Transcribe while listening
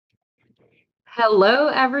Hello,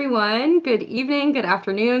 everyone. Good evening, good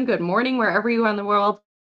afternoon, good morning, wherever you are in the world.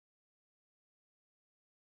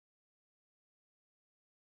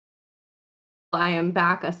 I am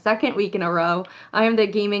back a second week in a row. I am the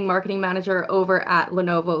gaming marketing manager over at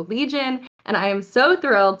Lenovo Legion, and I am so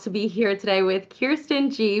thrilled to be here today with Kirsten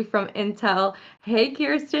G from Intel. Hey,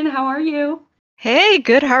 Kirsten, how are you? Hey,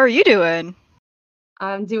 good. How are you doing?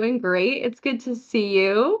 I'm doing great. It's good to see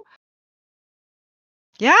you.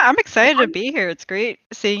 Yeah, I'm excited to be here. It's great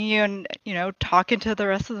seeing you and, talking to the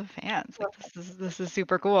rest of the fans. Like this is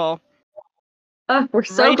super cool. We're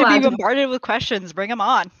so Ready to be glad to bombarded with questions. Bring them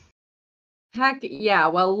on. Heck yeah.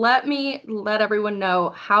 Well, let me let everyone know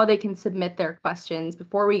how they can submit their questions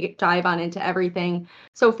before we dive on into everything.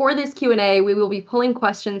 So for this Q&A, we will be pulling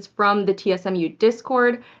questions from the TSMU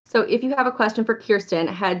Discord. So if you have a question for Kirsten,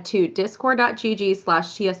 head to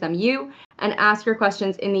discord.gg/TSMU and ask your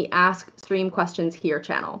questions in the Ask Stream Questions Here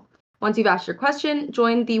channel. Once you've asked your question,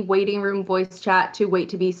 join the waiting room voice chat to wait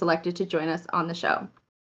to be selected to join us on the show.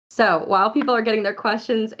 So while people are getting their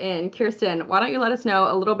questions in, Kirsten, why don't you let us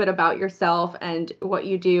know a little bit about yourself and what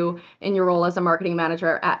you do in your role as a marketing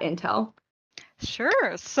manager at Intel?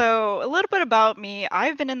 Sure. So, a little bit about me.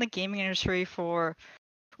 I've been in the gaming industry for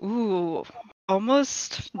ooh,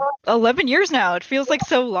 almost 11 years now. It feels like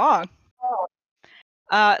so long.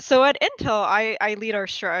 So at Intel, I lead our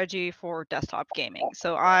strategy for desktop gaming.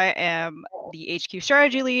 So I am the HQ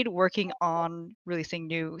strategy lead working on releasing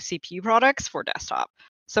new CPU products for desktop.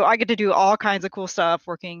 So I get to do all kinds of cool stuff,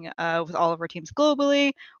 working with all of our teams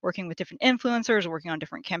globally, working with different influencers, working on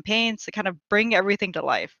different campaigns to kind of bring everything to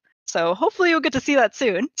life. So hopefully you'll get to see that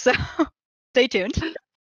soon. So stay tuned.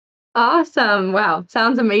 Awesome. Wow.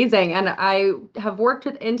 Sounds amazing. And I have worked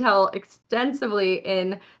with Intel extensively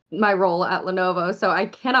in my role at Lenovo. So I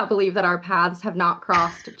cannot believe that our paths have not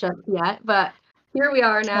crossed just yet. But here we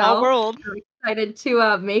are Small now. world. I'm excited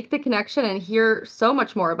to make the connection and hear so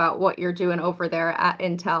much more about what you're doing over there at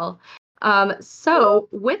Intel. So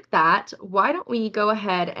with that, why don't we go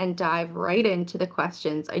ahead and dive right into the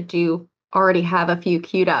questions? I do already have a few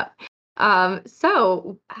queued up.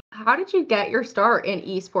 So how did you get your start in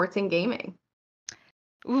esports and gaming?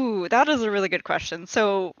 Ooh, that is a really good question.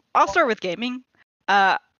 So I'll start with gaming.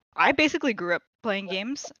 Uh, I basically grew up playing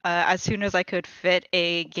games. As soon as I could fit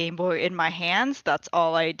a Game Boy in my hands, that's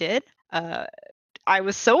all I did. Uh, I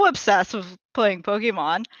was so obsessed with playing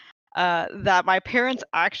Pokemon that my parents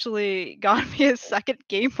actually got me a second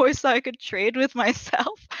Game Boy so I could trade with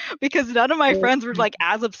myself because none of my friends were like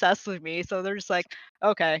as obsessed with me. So they're just like,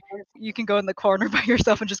 okay, you can go in the corner by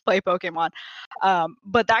yourself and just play Pokemon.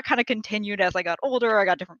 But that kind of continued as I got older. I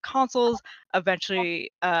got different consoles.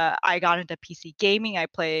 Eventually, I got into PC gaming. I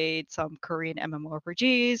played some Korean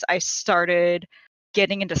MMORPGs. I started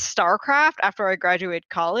getting into StarCraft after I graduated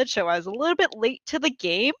college, so I was a little bit late to the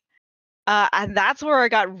game. And that's where I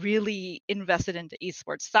got really invested into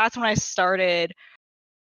esports. That's when I started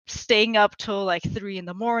staying up till like 3 in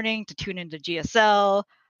the morning to tune into GSL,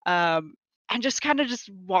 um, and just kind of just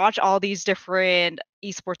watch all these different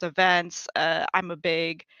esports events. I'm a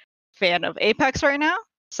big fan of Apex right now,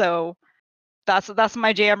 so that's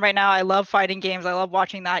my jam right now. I love fighting games. I love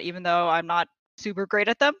watching that, even though I'm not super great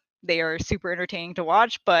at them. They are super entertaining to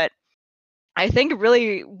watch, but I think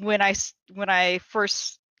really when I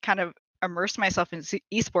first kind of immersed myself in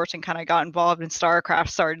esports and kind of got involved in StarCraft,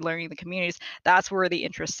 started learning the communities, that's where the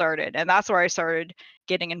interest started. And that's where I started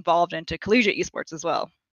getting involved into collegiate esports as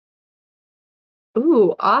well.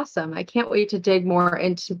 Ooh, awesome. I can't wait to dig more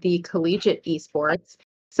into the collegiate esports.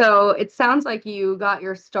 So it sounds like you got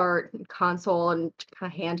your start in console and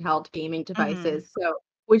kind of handheld gaming hmm devices. So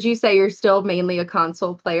would you say you're still mainly a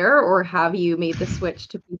console player or have you made the switch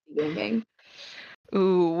to PC gaming?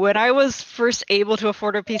 Ooh, when I was first able to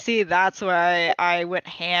afford a PC, that's why I went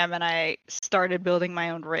ham and I started building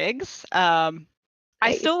my own rigs. I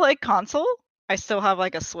Nice. still like console. I still have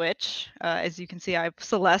like a Switch. As you can see, I have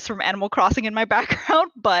Celeste from Animal Crossing in my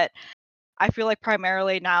background, but I feel like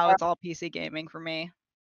primarily now it's all PC gaming for me.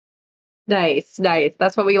 Nice, nice.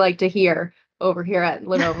 That's what we like to hear over here at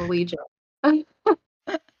Lenovo Legion.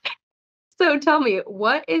 So tell me,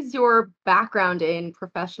 what is your background in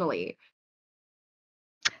professionally?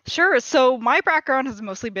 Sure. So my background has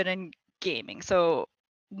mostly been in gaming. So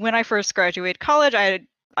when I first graduated college,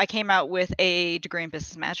 I came out with a degree in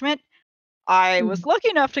business management. I was Mhm. lucky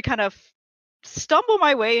enough to kind of stumble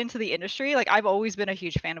my way into the industry. Like I've always been a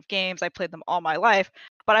huge fan of games. I played them all my life,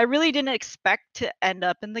 but I really didn't expect to end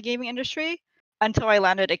up in the gaming industry until I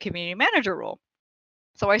landed a community manager role.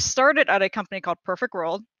 So I started at a company called Perfect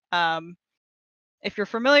World. Um, if you're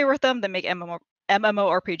familiar with them, they make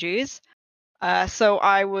MMORPGs. So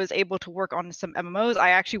I was able to work on some MMOs.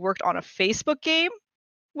 I actually worked on a Facebook game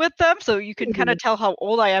with them, so you can kind of tell how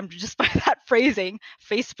old I am just by that phrasing,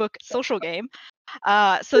 Facebook social game.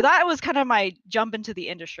 So that was kind of my jump into the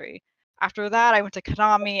industry. After that, I went to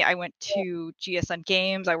Konami, I went to GSN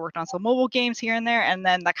Games, I worked on some mobile games here and there, and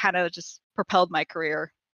then that kind of just propelled my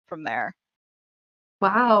career from there.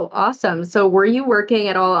 Wow, awesome. So were you working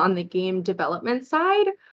at all on the game development side,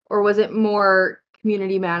 or was it more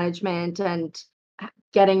community management and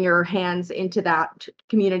getting your hands into that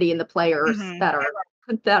community and the players Mhm.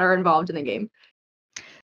 that are involved in the game?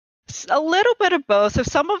 A little bit of both. So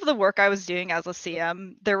some of the work I was doing as a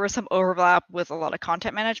CM, there was some overlap with a lot of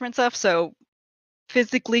content management stuff. So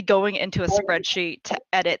physically going into a spreadsheet to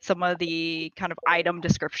edit some of the kind of item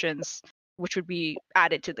descriptions which would be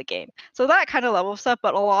added to the game. So that kind of level of stuff,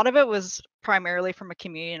 but a lot of it was primarily from a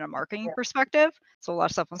community and a marketing perspective. So a lot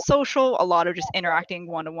of stuff on social, a lot of just interacting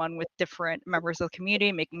one-to-one with different members of the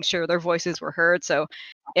community, making sure their voices were heard. So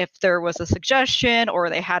if there was a suggestion or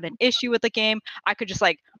they had an issue with the game, I could just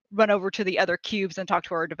like run over to the other cubes and talk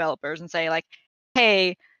to our developers and say like,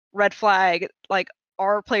 hey, red flag, like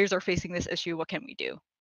our players are facing this issue, what can we do?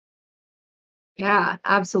 Yeah,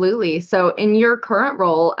 absolutely. So in your current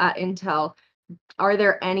role at Intel, are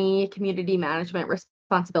there any community management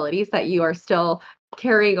responsibilities that you are still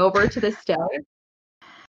carrying over to this day?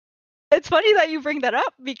 It's funny that you bring that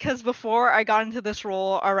up because before I got into this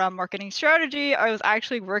role around marketing strategy, I was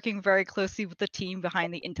actually working very closely with the team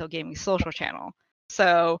behind the Intel Gaming social channel.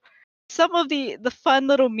 So some of the fun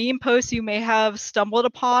little meme posts you may have stumbled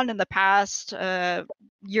upon in the past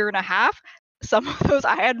year and a half, some of those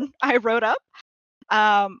I wrote up.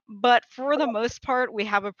 But for the most part, we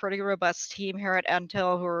have a pretty robust team here at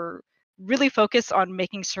Intel who are really focused on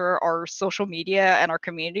making sure our social media and our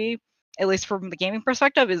community, at least from the gaming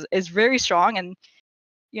perspective, is very strong. And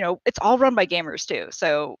it's all run by gamers too.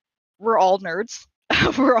 So we're all nerds.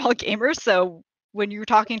 We're all gamers. So when you're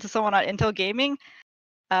talking to someone on Intel Gaming,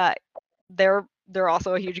 uh, they're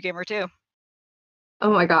also a huge gamer too.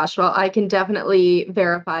 Oh my gosh. Well, I can definitely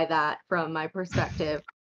verify that from my perspective.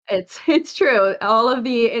 It's true. All of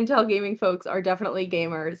the Intel gaming folks are definitely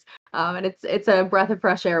gamers. And it's a breath of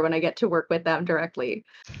fresh air when I get to work with them directly.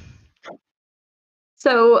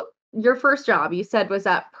 So your first job, you said, was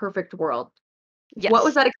at Perfect World. What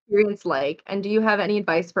was Yes. that experience like? And do you have any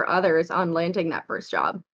advice for others on landing that first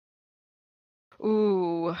job?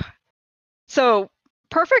 Ooh. So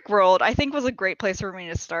Perfect World, I think, was a great place for me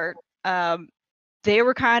to start. Um, they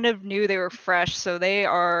were kind of new, they were fresh, so they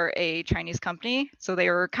are a Chinese company, so they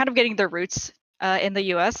were kind of getting their roots in the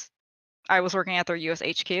US. I was working at their US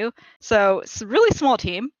HQ, so it's a really small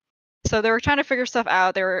team. So they were trying to figure stuff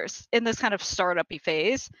out. They were in this kind of startup-y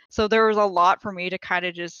phase, so there was a lot for me to kind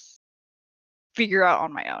of just figure out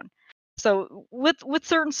on my own. So with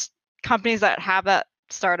certain companies that have that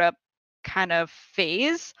startup kind of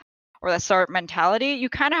phase or that startup mentality, you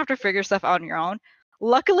kind of have to figure stuff out on your own.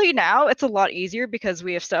 Luckily now it's a lot easier because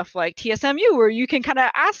we have stuff like TSMU where you can kind of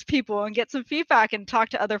ask people and get some feedback and talk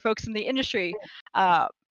to other folks in the industry. Uh,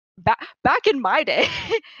 back in my day,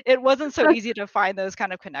 it wasn't so easy to find those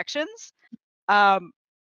kind of connections. Um,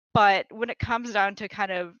 but when it comes down to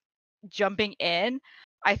kind of jumping in,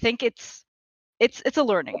 I think it's a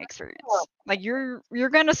learning experience. Like you're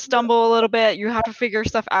gonna stumble a little bit. You have to figure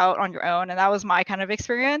stuff out on your own, and that was my kind of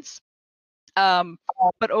experience. Um,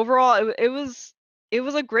 but overall, it was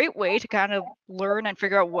a great way to kind of learn and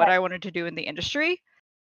figure out what I wanted to do in the industry.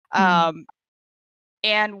 Mm. Um,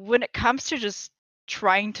 and when it comes to just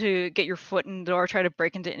trying to get your foot in the door, try to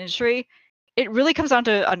break into industry, it really comes down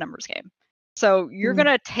to a numbers game. So you're Mm.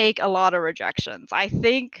 gonna take a lot of rejections. I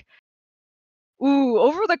think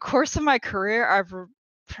over the course of my career, I've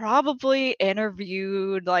probably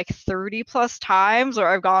interviewed like 30 plus times, or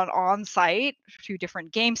I've gone on site to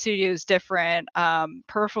different game studios, different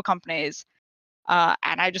peripheral companies,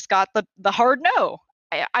 and I just got the hard no.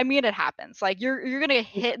 I mean, it happens. Like you're gonna get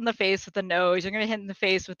hit in the face with the no's. You're gonna hit in the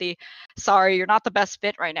face with the sorry, you're not the best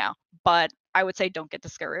fit right now. But I would say don't get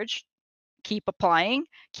discouraged, keep applying,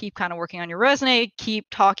 keep kind of working on your resume, keep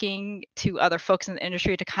talking to other folks in the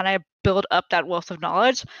industry to kind of build up that wealth of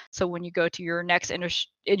knowledge. So when you go to your next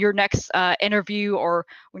interview, or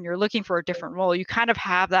when you're looking for a different role, you kind of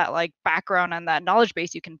have that like background and that knowledge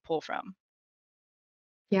base you can pull from.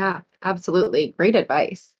 Yeah, absolutely. Great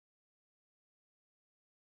advice.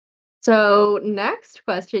 So, next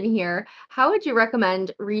question here. How would you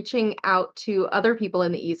recommend reaching out to other people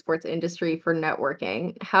in the esports industry for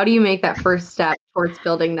networking? How do you make that first step towards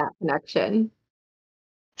building that connection?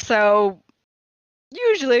 So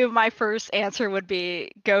usually my first answer would be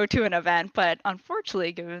go to an event, but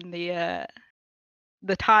unfortunately, given the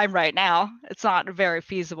the time right now. It's not very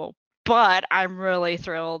feasible, but I'm really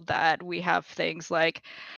thrilled that we have things like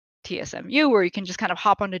TSMU where you can just kind of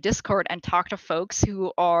hop onto Discord and talk to folks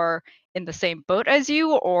who are in the same boat as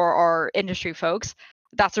you or are industry folks.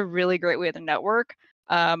 That's a really great way to network.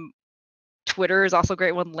 Twitter is also a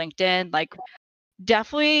great one, LinkedIn. Like,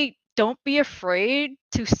 definitely don't be afraid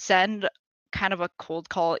to send kind of a cold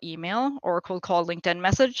call email or a cold call LinkedIn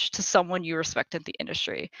message to someone you respect in the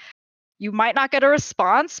industry. You might not get a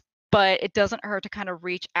response, but it doesn't hurt to kind of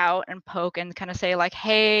reach out and poke and kind of say like,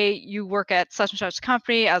 hey, you work at such and such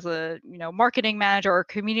company as a marketing manager or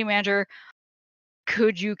community manager.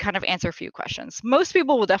 Could you kind of answer a few questions? Most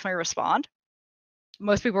people will definitely respond.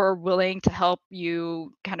 Most people are willing to help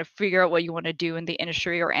you kind of figure out what you want to do in the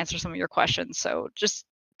industry or answer some of your questions. So just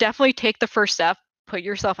definitely take the first step, put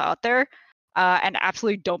yourself out there, and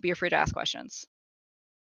absolutely don't be afraid to ask questions.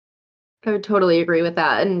 I would totally agree with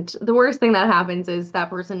that. And the worst thing that happens is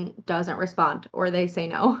that person doesn't respond or they say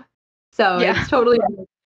no. So Yeah. it's totally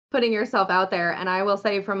putting yourself out there. And I will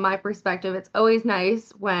say, from my perspective, it's always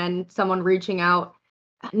nice when someone reaching out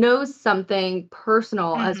knows something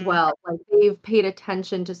personal as well. Like they've paid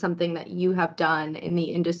attention to something that you have done in the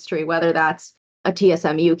industry, whether that's a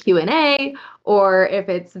TSMU Q&A or if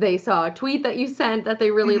it's they saw a tweet that you sent that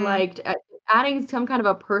they really liked. Adding some kind of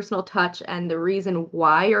a personal touch and the reason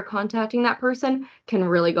why you're contacting that person can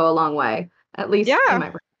really go a long way, at least in my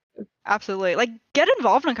perspective. Absolutely. Like, get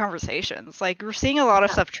involved in conversations. Like, we're seeing a lot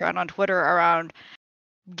of stuff trend on Twitter around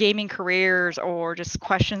gaming careers or just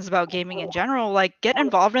questions about gaming in general. Like, get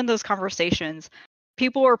involved in those conversations.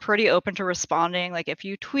 People are pretty open to responding. Like, if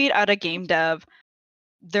you tweet at a game dev,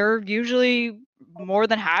 they're usually more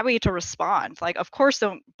than happy to respond. Like, of course,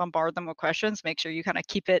 don't bombard them with questions. Make sure you kind of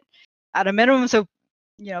keep it at a minimum so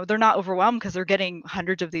they're not overwhelmed because they're getting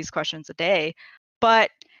hundreds of these questions a day.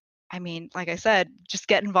 But I mean, like I said, just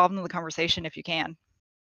get involved in the conversation if you can.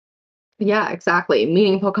 Yeah, exactly.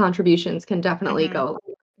 Meaningful contributions can definitely go.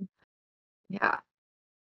 Yeah.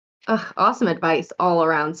 Awesome advice all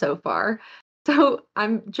around so far. So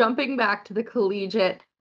I'm jumping back to the collegiate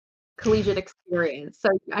experience. So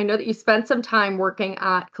I know that you spent some time working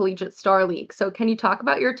at Collegiate Star League. So can you talk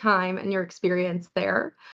about your time and your experience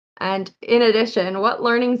there? And in addition, what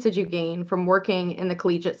learnings did you gain from working in the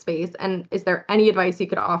collegiate space? And is there any advice you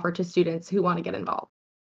could offer to students who want to get involved?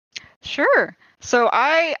 Sure. So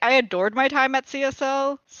I adored my time at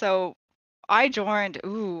CSL. So I joined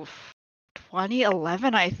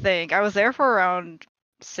 2011, I think. I was there for around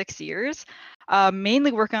 6 years,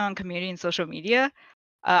 mainly working on community and social media.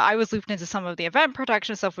 I was looped into some of the event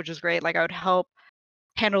production stuff, which was great. Like, I would help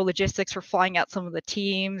handle logistics for flying out some of the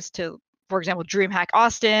teams to, for example, DreamHack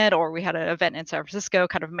Austin, or we had an event in San Francisco,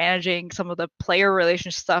 kind of managing some of the player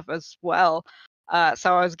relation stuff as well.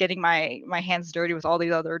 So I was getting my hands dirty with all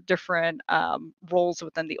these other different roles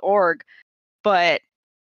within the org. But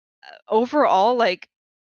overall, like,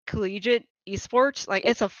 collegiate esports, like,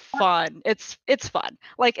 it's fun.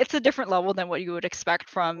 Like, it's a different level than what you would expect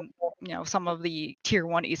from some of the tier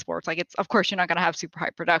 1 esports. Like, it's, of course, you're not going to have super high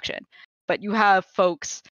production, but you have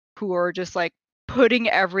folks who are just like putting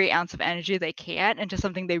every ounce of energy they can into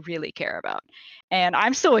something they really care about. And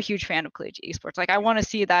I'm still a huge fan of collegiate esports. Like, I want to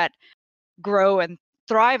see that grow and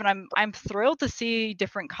thrive, and I'm thrilled to see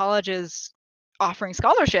different colleges offering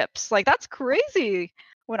scholarships. Like, that's crazy.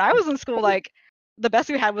 When I was in school, like, the best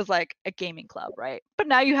we had was like a gaming club, right? But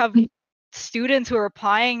now you have students who are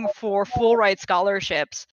applying for full ride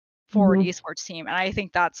scholarships for an esports team, and I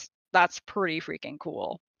think that's pretty freaking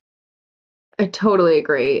cool. I totally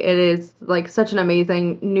agree. It is like such an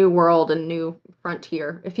amazing new world and new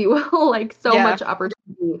frontier, if you will. Like, so much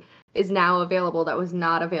opportunity is now available that was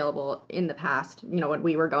not available in the past, when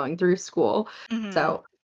we were going through school. So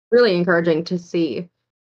really encouraging to see.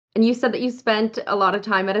 And you said that you spent a lot of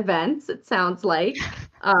time at events, it sounds like.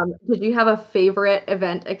 Did you have a favorite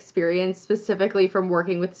event experience specifically from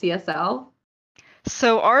working with CSL?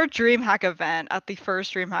 So our DreamHack event at the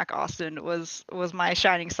first DreamHack Austin was my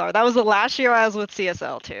shining star. That was the last year I was with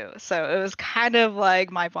CSL too. So it was kind of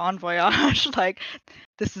like my bon voyage. Like,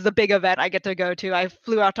 this is a big event I get to go to. I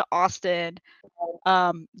flew out to Austin.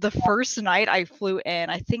 The first night I flew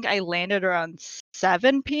in, I think I landed around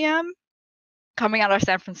 7 p.m. coming out of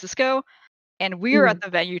San Francisco. And we were at the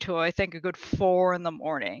venue till I think a good 4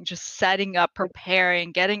 a.m, just setting up,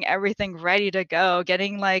 preparing, getting everything ready to go,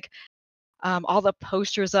 getting like all the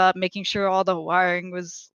posters up, making sure all the wiring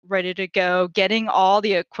was ready to go, getting all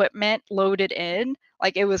the equipment loaded in.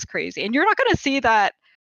 Like, it was crazy. And you're not going to see that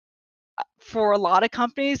for a lot of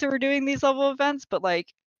companies who are doing these level events, but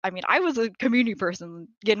like, I mean, I was a community person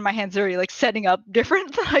getting my hands dirty, like setting up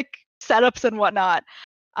different like setups and whatnot.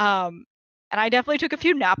 And I definitely took a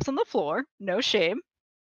few naps on the floor, no shame.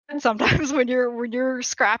 Sometimes when you're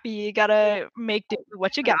scrappy, you gotta make do with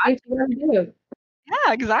what you got.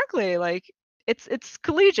 Yeah, exactly. Like it's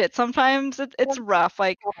collegiate. Sometimes it's rough.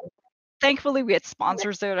 Like thankfully we had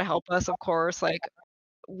sponsors there to help us, of course. Like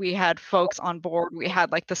we had folks on board. We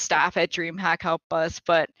had like the staff at DreamHack help us,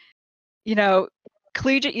 but you know,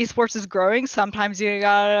 collegiate esports is growing. Sometimes you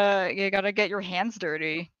gotta get your hands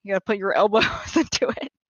dirty. You gotta put your elbows into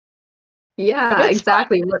it. Yeah, But it's fun.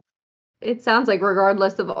 exactly. It sounds like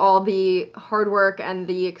regardless of all the hard work and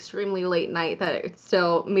the extremely late night, that it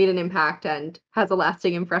still made an impact and has a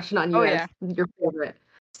lasting impression on Oh you as yeah. your favorite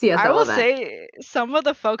I CSL will event. say some of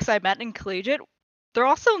the folks I met in collegiate, they're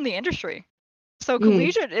also in the industry. So Mm.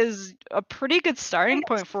 collegiate is a pretty good starting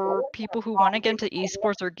point for people who want to get into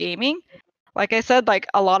esports or gaming. Like I said, like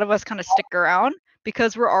a lot of us kind of stick around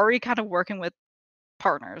because we're already kind of working with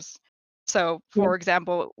partners. So, Yeah. for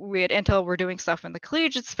example, we at Intel we're doing stuff in the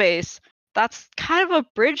collegiate space. That's kind of a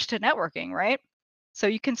bridge to networking, right? So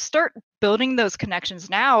you can start building those connections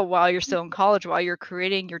now while you're still in college, while you're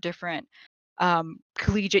creating your different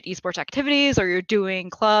collegiate esports activities or you're doing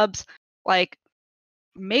clubs. Like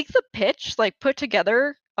make the pitch, like put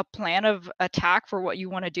together a plan of attack for what you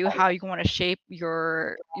want to do, how you want to shape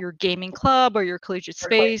your gaming club or your collegiate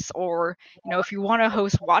space, or if you want to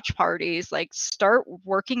host watch parties, like start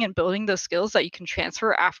working and building those skills that you can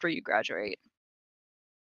transfer after you graduate.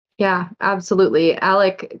 Yeah, absolutely.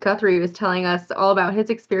 Alec Guthrie was telling us all about his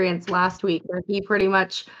experience last week, where he pretty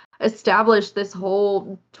much established this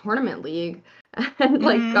whole tournament league and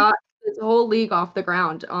like Hmm. got this whole league off the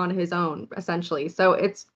ground on his own, essentially. So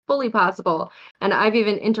it's fully possible. And I've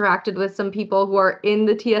even interacted with some people who are in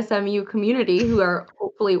the TSMU community who are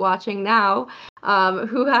hopefully watching now,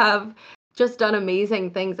 who have just done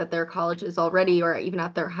amazing things at their colleges already or even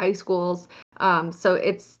at their high schools. So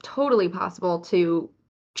it's totally possible to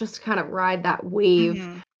just kind of ride that wave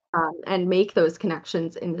Hmm. and make those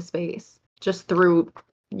connections in the space just through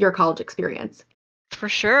your college experience. For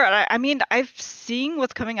sure. And I mean, I've seen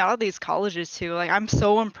what's coming out of these colleges too. Like, I'm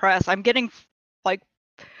so impressed. I'm getting like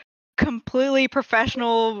completely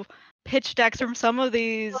professional pitch decks from some of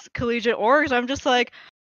these collegiate orgs. I'm just like,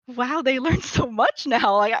 wow, they learned so much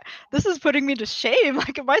now. Like, this is putting me to shame.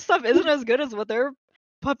 Like, my stuff isn't as good as what they're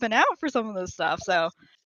pumping out for some of this stuff. So,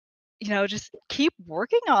 just keep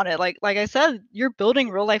working on it. Like I said, you're building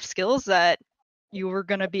real life skills that you were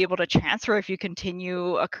gonna be able to transfer if you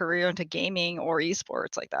continue a career into gaming or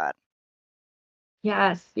esports like that.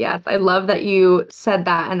 Yes, yes. I love that you said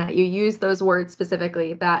that and that you use those words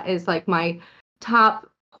specifically. That is like my top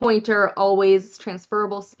pointer, always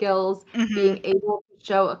transferable skills, Hmm. being able to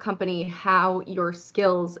show a company how your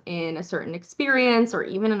skills in a certain experience or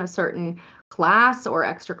even in a certain class or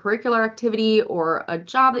extracurricular activity or a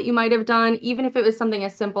job that you might have done, even if it was something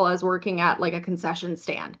as simple as working at like a concession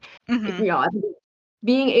stand. Hmm. I think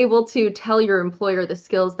being able to tell your employer the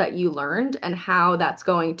skills that you learned and how that's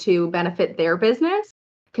going to benefit their business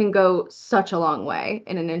can go such a long way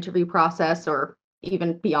in an interview process or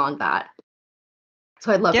even beyond that.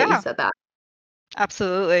 So I love that you Yeah, said that.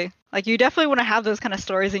 absolutely. Like you definitely want to have those kind of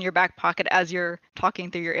stories in your back pocket as you're talking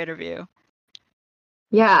through your interview.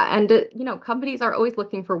 Yeah, and companies are always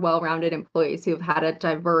looking for well-rounded employees who've had a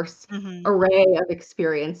diverse Hmm. array of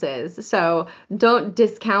experiences. So don't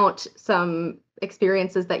discount some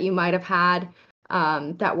experiences that you might have had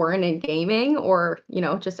that weren't in gaming or,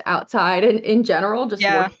 just outside in general, just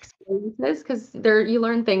Yeah, work experiences, because you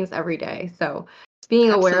learn things every day. So just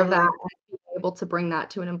being aware of that absolutely. and being able to bring that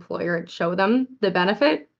to an employer and show them the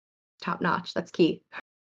benefit, top notch. That's key.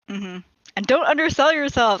 Hmm. And don't undersell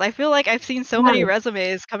yourself. I feel like I've seen so many Yeah.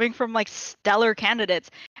 resumes coming from like stellar candidates,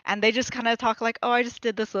 and they just kind of talk like, "Oh, I just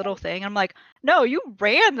did this little thing." I'm like, "No, you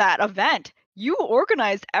ran that event. You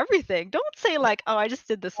organized everything. Don't say like, "Oh, I just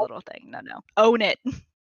did this little thing." No, no. Own it."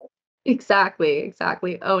 Exactly,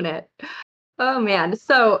 exactly. Own it. Oh man.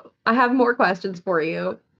 So I have more questions for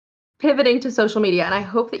you. Pivoting to social media, and I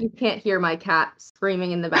hope that you can't hear my cat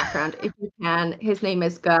screaming in the background. If you can, his name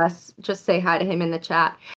is Gus. Just say hi to him in the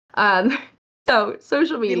chat. Um, so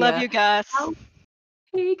social We love media. you, Gus. How,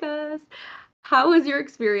 hey Gus, how was your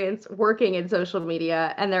experience working in social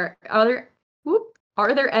media? And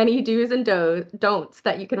are there any do's and don'ts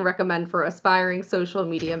that you can recommend for aspiring social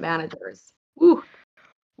media managers? Ooh,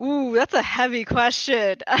 Ooh, that's a heavy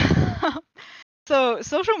question. So,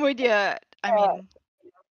 social media, I mean,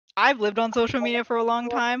 I've lived on social media for a long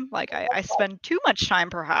time. Like, I spend too much time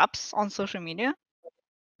perhaps on social media.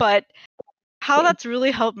 But how same. that's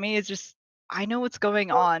really helped me is just I know what's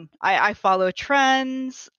going on. I follow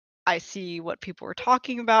trends. I see what people are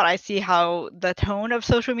talking about. I see how the tone of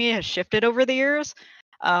social media has shifted over the years,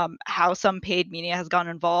 how some paid media has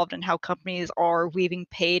gotten involved, and how companies are weaving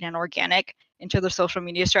paid and organic into their social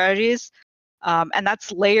media strategies. And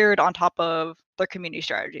that's layered on top of their community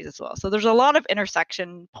strategies as well. So there's a lot of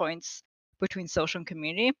intersection points between social and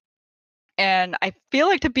community. And I feel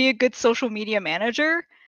like to be a good social media manager,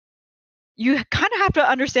 you kind of have to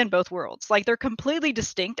understand both worlds. Like they're completely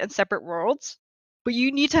distinct and separate worlds, but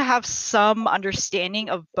you need to have some understanding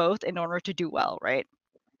of both in order to do well, right?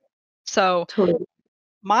 So Totally.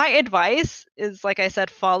 my advice is, like I said,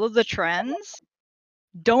 follow the trends.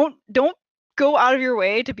 Don't go out of your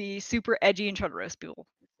way to be super edgy and try to roast people.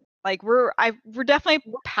 Like we're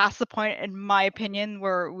definitely past the point, in my opinion,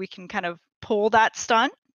 where we can kind of pull that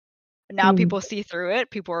stunt. Now people see through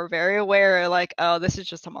it. People are very aware, like, oh, this is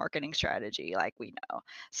just a marketing strategy, like we know.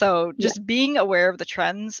 So just being aware of the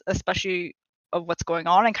trends, especially of what's going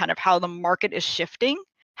on and kind of how the market is shifting,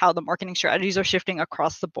 how the marketing strategies are shifting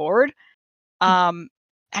across the board. And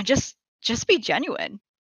just be genuine.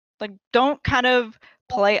 Like don't kind of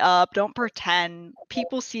play up, don't pretend.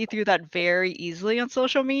 People see through that very easily on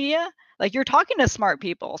social media. Like you're talking to smart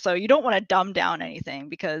people, so you don't want to dumb down anything,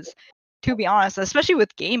 because to be honest, especially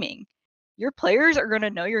with gaming, your players are going to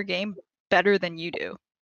know your game better than you do,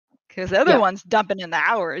 because the other one's dumping in the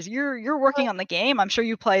hours. You're working on the game. I'm sure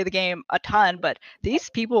you play the game a ton, but these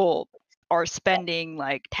people are spending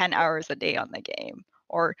like 10 hours a day on the game,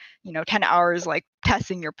 or 10 hours like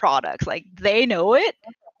testing your products. Like they know it.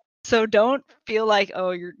 So don't feel like,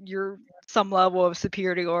 oh, you're some level of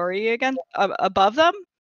superiority against above them.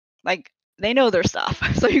 Like they know their stuff.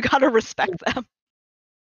 So you got to respect them.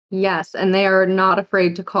 Yes, and they are not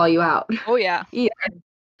afraid to call you out. Oh yeah.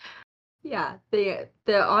 Yeah, the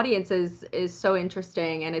audience is so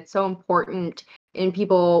interesting, and it's so important in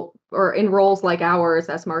people, or in roles like ours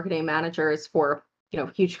as marketing managers for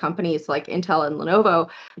huge companies like Intel and Lenovo,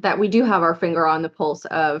 that we do have our finger on the pulse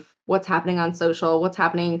of what's happening on social, what's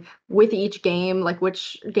happening with each game, like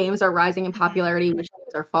which games are rising in popularity, which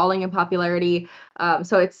games are falling in popularity.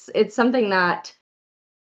 So it's something that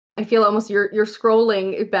I feel almost your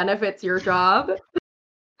scrolling benefits your job.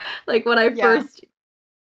 Like when I first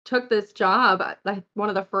took this job, one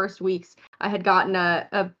of the first weeks I had gotten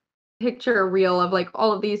a picture reel of like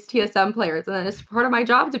all of these TSM players, and then it's part of my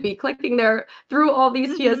job to be clicking through all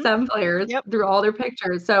these TSM players, through all their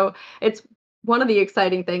pictures. So it's one of the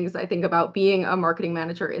exciting things I think about being a marketing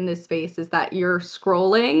manager in this space, is that your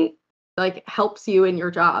scrolling like helps you in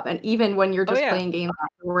your job, and even when you're just playing games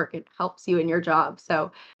after work, it helps you in your job.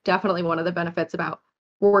 So definitely one of the benefits about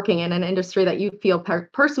working in an industry that you feel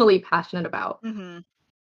personally passionate about. And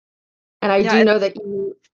I do know that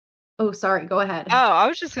you. Oh, sorry, go ahead. Oh, I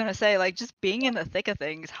was just gonna say, like, just being in the thick of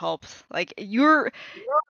things helps. Like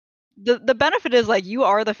the benefit is, like, you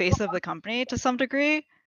are the face of the company to some degree,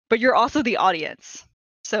 but you're also the audience.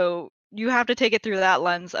 So you have to take it through that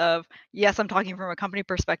lens of, yes, I'm talking from a company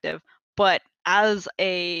perspective, but as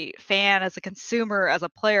a fan, as a consumer, as a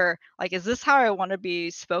player, like, is this how I want to be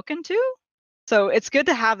spoken to? So it's good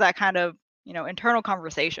to have that kind of, internal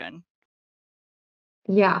conversation.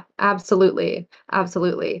 Yeah, absolutely.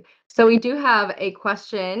 Absolutely. So we do have a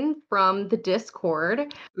question from the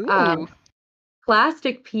Discord. Ooh.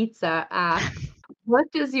 Plastic Pizza asks,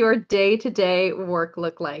 what does your day-to-day work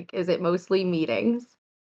look like? Is it mostly meetings?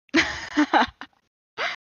 I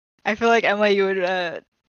feel like, Emma, you would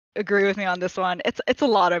agree with me on this one. It's a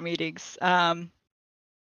lot of meetings.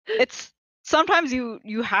 It's sometimes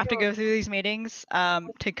you have to go through these meetings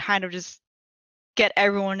to kind of just get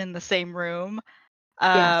everyone in the same room,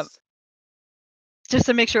 Yes. just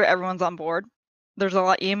to make sure everyone's on board. There's a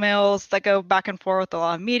lot of emails that go back and forth, a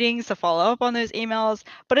lot of meetings to follow up on those emails,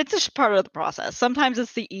 but it's just part of the process. Sometimes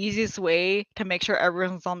it's the easiest way to make sure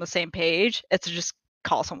everyone's on the same page. It's to just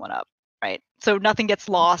call someone up, right? So nothing gets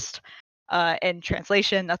lost in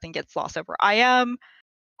translation, nothing gets lost over IM.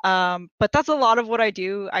 But that's a lot of what I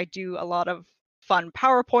do. I do a lot of fun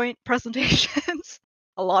PowerPoint presentations.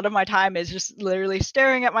 A lot of my time is just literally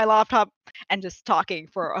staring at my laptop and just talking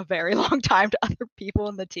for a very long time to other people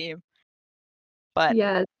in the team. But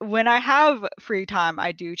when I have free time,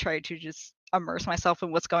 I do try to just immerse myself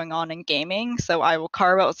in what's going on in gaming. So I will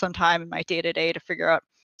carve out some time in my day-to-day to figure out,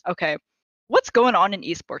 okay, what's going on in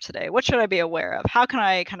esports today? What should I be aware of? How can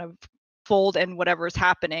I kind of fold in whatever is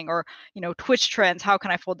happening? Or, Twitch trends, how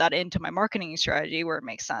can I fold that into my marketing strategy where it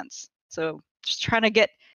makes sense? So just trying to get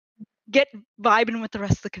vibing with the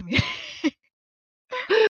rest of the community.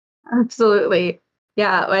 Absolutely.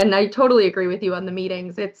 Yeah, and I totally agree with you on the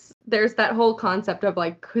meetings. There's that whole concept of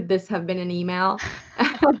like, could this have been an email?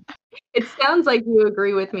 It sounds like you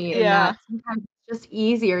agree with me in Yeah. that sometimes it's just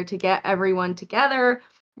easier to get everyone together,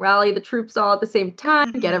 rally the troops all at the same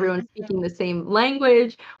time, get everyone Mhm. speaking the same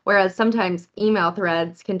language, whereas sometimes email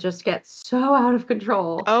threads can just get so out of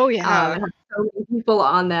control, Oh yeah. and have so many people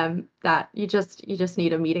on them that you just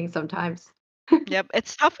need a meeting sometimes. Yep.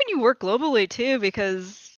 It's tough when you work globally too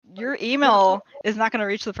because your email is not going to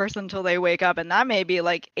reach the person until they wake up, and that may be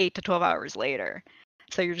like 8 to 12 hours later.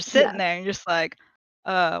 So you're just sitting Yeah, there and you're just like,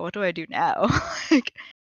 what do I do now? Like,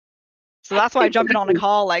 so that's why jumping on a exactly.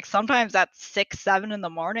 call, like sometimes at 6, 7 in the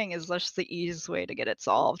morning is just the easiest way to get it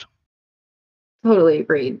solved. Totally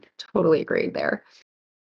agreed. Totally agreed there.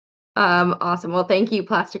 Awesome. Well, thank you,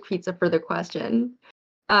 Plastic Pizza, for the question.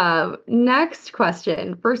 Next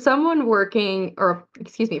question. For someone working, or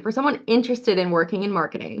excuse me, for someone interested in working in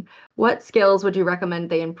marketing, what skills would you recommend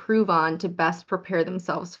they improve on to best prepare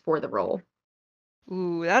themselves for the role?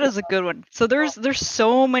 Ooh, that is a good one. So there's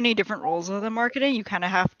so many different roles within marketing. You kind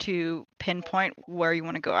of have to pinpoint where you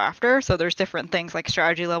want to go after. So there's different things like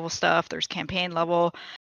strategy level stuff. There's campaign level.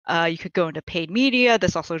 You could go into paid media.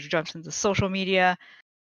 This also jumps into social media.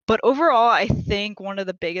 But overall, I think one of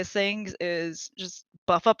the biggest things is just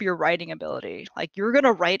buff up your writing ability. Like you're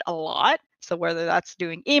gonna write a lot. So whether that's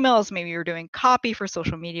doing emails, maybe you're doing copy for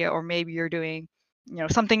social media, or maybe you're doing,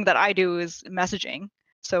 something that I do is messaging.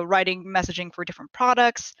 So writing messaging for different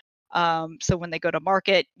products. So when they go to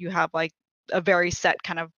market, you have like a very set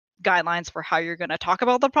kind of guidelines for how you're gonna talk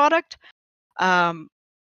about the product. Um,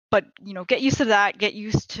 but get used to that, get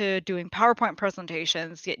used to doing PowerPoint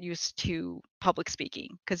presentations, get used to public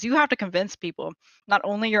speaking because you have to convince people, not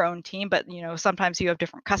only your own team, but sometimes you have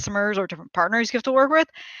different customers or different partners you have to work with.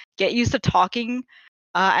 Get used to talking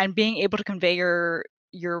and being able to convey your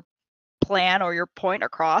plan or your point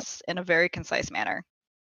across in a very concise manner,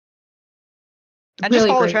 and just Really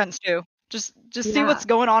follow great. trends too. Just see Yeah. what's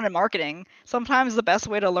going on in marketing. Sometimes the best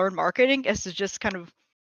way to learn marketing is to just kind of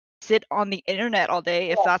sit on the internet all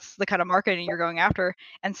day if that's the kind of marketing you're going after,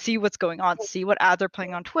 and see what's going on, see what ads are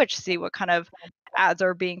playing on Twitch, see what kind of ads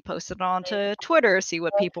are being posted onto Twitter, see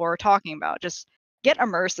what people are talking about. Just get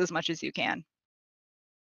immersed as much as you can.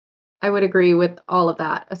 I would agree with all of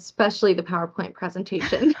that, especially the PowerPoint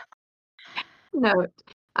presentation. Note,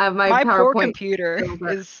 my My poor PowerPoint computer skills are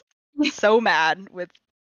is so mad with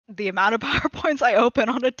the amount of PowerPoints I open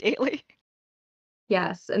on a daily.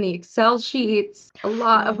 yes, and the Excel sheets, a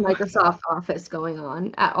lot of Ooh, Microsoft Office going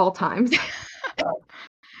on at all times.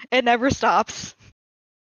 it never stops.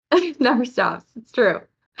 Never stops. It's true.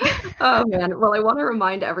 Oh man. Well, I want to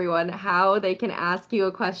remind everyone how they can ask you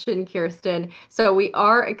a question, Kirsten. So we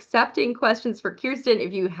are accepting questions for Kirsten.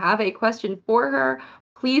 If you have a question for her,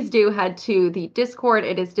 please do head to the Discord.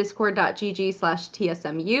 It is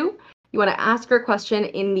discord.gg/TSMU. You want to ask her question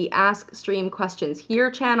in the Ask Stream Questions Here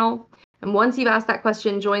channel. And once you've asked that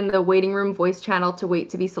question, join the waiting room voice channel to wait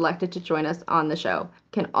to be selected to join us on the show.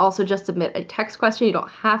 You can also just submit a text question. You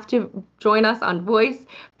don't have to join us on voice,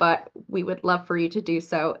 but we would love for you to do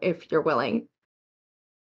so if you're willing.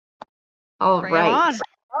 All Bring it right. on.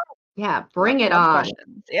 Yeah, bring it Love on.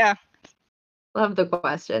 questions. Yeah. Love the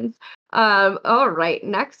questions. All right,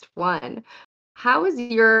 next one. How is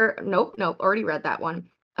your, nope, already read that one.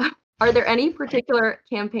 Are there any particular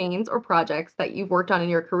campaigns or projects that you've worked on in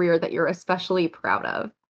your career that you're especially proud of?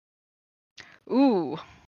 Ooh,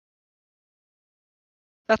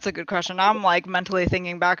 that's a good question. I'm like mentally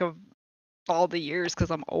thinking back of all the years because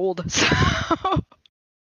I'm old. So,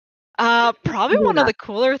 probably Hear one of that. the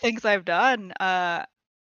cooler things I've done,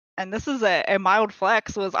 and this is a mild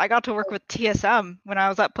flex, was I got to work with TSM when I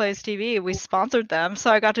was at Plays TV. We sponsored them,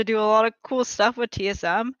 so I got to do a lot of cool stuff with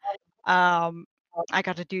TSM. Um, I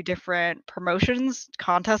got to do different promotions,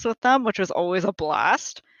 contests with them, which was always a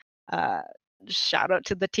blast. Uh, Shout out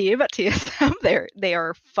to the team at TSM. They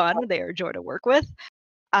are fun. They are a joy to work with.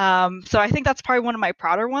 So I think that's probably one of my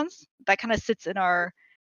prouder ones. That kind of sits in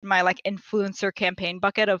my like influencer campaign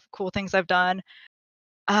bucket of cool things I've done.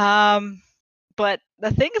 Um, but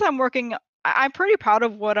the things I'm pretty proud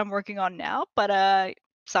of what I'm working on now. But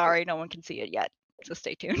sorry, no one can see it yet. So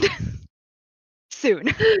stay tuned.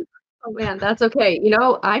 Soon. Oh man, that's okay.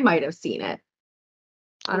 I might have seen it.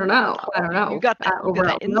 I don't Ooh, know. I don't you know. got that. You got Over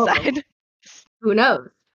that Elmo. inside. Who knows?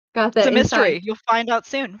 Got It's that a inside. mystery. You'll find out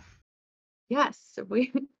soon. Yes,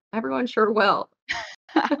 everyone sure will.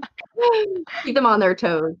 Keep them on their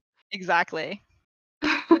toes. Exactly.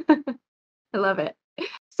 I love it.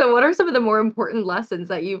 So, what are some of the more important lessons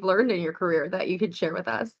that you've learned in your career that you could share with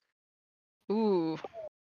us? Ooh,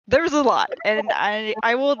 there's a lot, and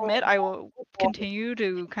I will admit I will continue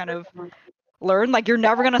to kind of learn. Like, you're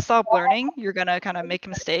never going to stop learning. You're going to kind of make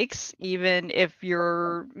mistakes, even if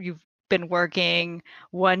you've been working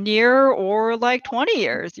 1 year or like 20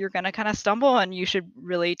 years. You're going to kind of stumble, and you should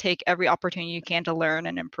really take every opportunity you can to learn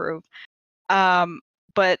and improve.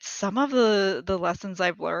 But some of the lessons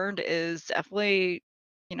I've learned is definitely,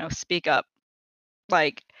 speak up.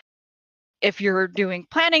 Like, if you're doing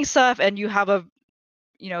planning stuff and you have a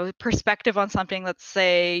perspective on something, let's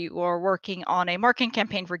say you're working on a marketing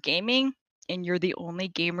campaign for gaming and you're the only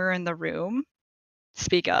gamer in the room,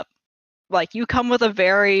 speak up. Like, you come with a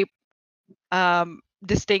very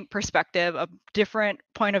distinct perspective, a different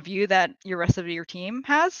point of view that your rest of your team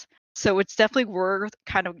has. So it's definitely worth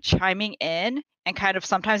kind of chiming in and kind of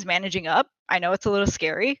sometimes managing up. I know it's a little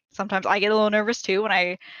scary. Sometimes I get a little nervous too when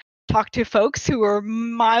I talk to folks who are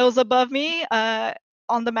miles above me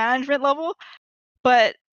on the management level.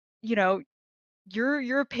 But your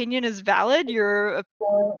opinion is valid. Your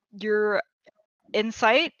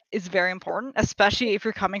insight is very important, especially if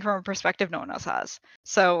you're coming from a perspective no one else has.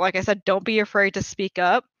 So, like I said, don't be afraid to speak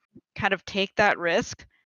up. Kind of take that risk.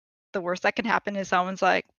 The worst that can happen is someone's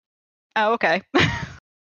like, "Oh, okay."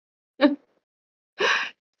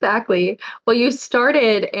 Exactly. Well, you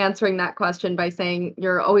started answering that question by saying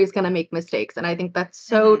you're always going to make mistakes, and I think that's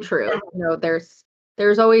so true.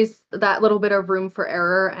 There's always that little bit of room for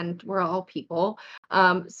error, and we're all people.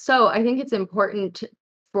 So I think it's important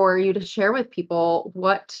for you to share with people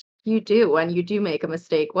what you do when you do make a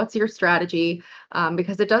mistake. What's your strategy?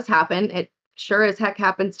 Because it does happen. It sure as heck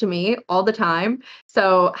happens to me all the time.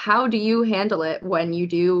 So how do you handle it when you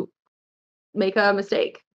do make a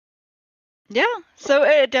mistake? Yeah, so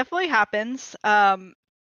it definitely happens. I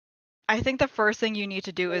think the first thing you need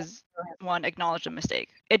to do is, one, acknowledge the mistake.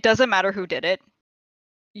 It doesn't matter who did it.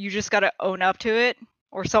 You just got to own up to it,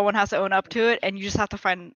 or someone has to own up to it, and you just have to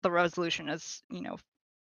find the resolution as,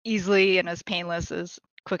 easily and as painless, as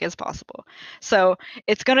quick as possible. So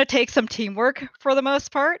it's going to take some teamwork for the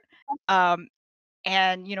most part. And,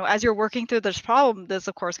 as you're working through this problem, this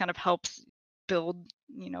of course kind of helps build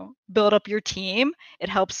up your team. It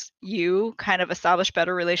helps you kind of establish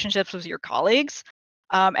better relationships with your colleagues.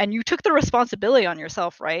 And you took the responsibility on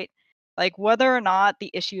yourself, right? Like, whether or not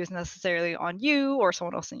the issue is necessarily on you or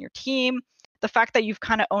someone else in your team, the fact that you've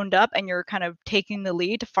kind of owned up and you're kind of taking the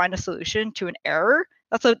lead to find a solution to an error,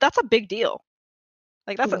 that's a big deal.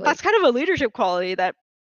 Like, that's kind of a leadership quality that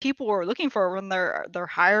people are looking for when they're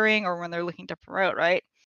hiring or when they're looking to promote, right?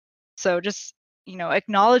 So just,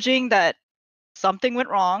 acknowledging that something went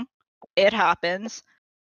wrong, it happens,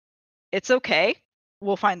 it's okay,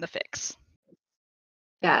 we'll find the fix.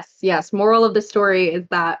 Yes, yes. Moral of the story is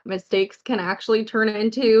that mistakes can actually turn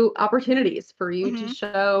into opportunities for you to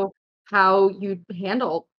show how you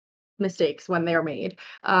handle mistakes when they're made,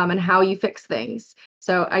 and how you fix things.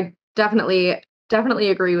 So I definitely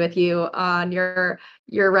agree with you on your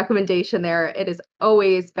recommendation there. It is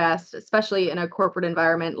always best, especially in a corporate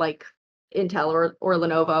environment like Intel or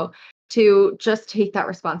Lenovo, to just take that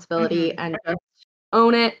responsibility and just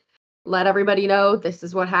own it. Let everybody know this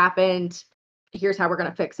is what happened. Here's how we're going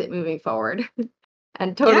to fix it moving forward.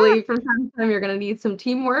 And totally, from time to time, you're going to need some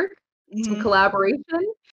teamwork, some collaboration,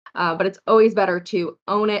 but it's always better to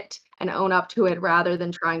own it and own up to it rather than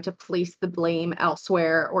trying to place the blame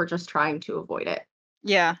elsewhere or just trying to avoid it.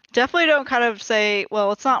 Yeah, definitely don't kind of say,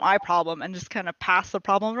 well, it's not my problem, and just kind of pass the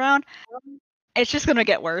problem around. It's just going to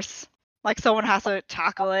get worse. Like, someone has to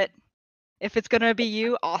tackle it. If it's going to be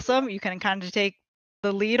you, awesome. You can kind of take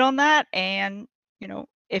the lead on that, and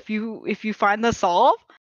if you find the solve,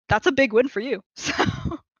 that's a big win for you. So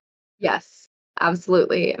Yes,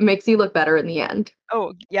 absolutely. It makes you look better in the end.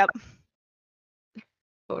 oh, yep.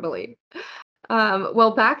 Totally.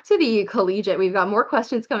 Well, back to the collegiate, we've got more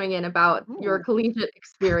questions coming in about your collegiate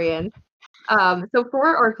experience. So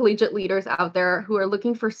for our collegiate leaders out there who are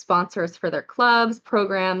looking for sponsors for their clubs,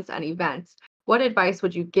 programs, and events, what advice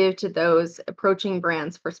would you give to those approaching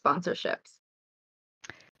brands for sponsorships?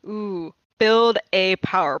 Ooh, build a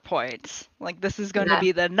PowerPoint. Like, this is going to Yes.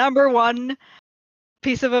 be the number one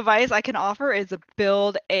piece of advice I can offer, is to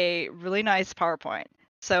build a really nice PowerPoint.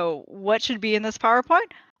 So what should be in this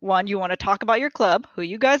PowerPoint? One, you want to talk about your club, who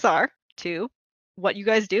you guys are. Two, what you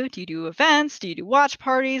guys do. Do you do events? Do you do watch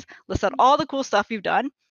parties? List out all the cool stuff you've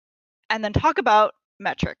done. And then talk about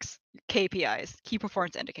metrics, KPIs, key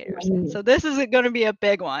performance indicators. So this is going to be a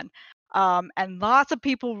big one. And lots of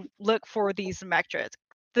people look for these metrics.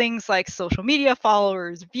 Things like social media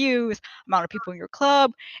followers, views, amount of people in your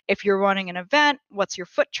club. If you're running an event, what's your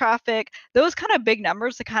foot traffic? Those kind of big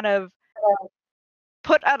numbers to kind of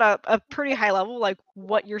put at a pretty high level, like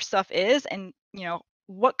what your stuff is, and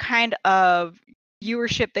what kind of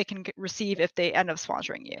viewership they can receive if they end up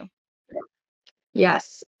sponsoring you.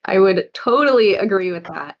 Yes, I would totally agree with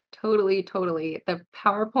that. Totally, totally. The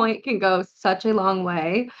PowerPoint can go such a long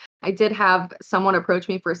way. I did have someone approach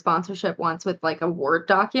me for sponsorship once with like a Word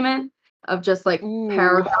document of just like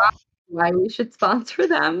paragraphs why we should sponsor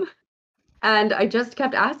them. And I just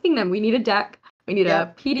kept asking them, we need a deck, we need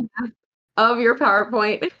a PDF of your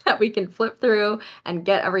PowerPoint that we can flip through and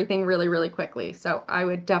get everything really, really quickly. So I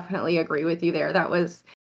would definitely agree with you there. That was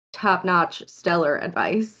top-notch, stellar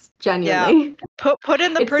advice. Genuinely. Yeah. Put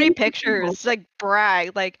in the It pretty seems pictures, like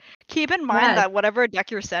brag. Like keep in mind that whatever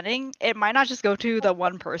deck you're sending, it might not just go to the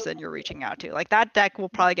one person you're reaching out to. Like that deck will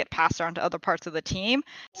probably get passed around to other parts of the team.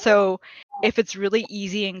 So if it's really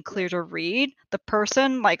easy and clear to read, the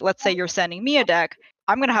person, like let's say you're sending me a deck,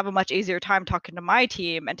 I'm gonna have a much easier time talking to my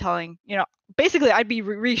team and telling, basically I'd be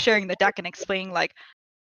resharing the deck and explaining like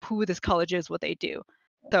who this college is, what they do.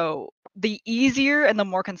 So the easier and the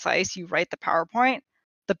more concise you write the PowerPoint,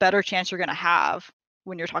 the better chance you're going to have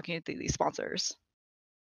when you're talking to these sponsors.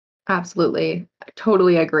 Absolutely. I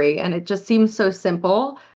totally agree. And it just seems so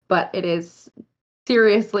simple, but it is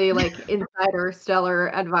seriously like insider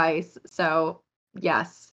stellar advice. So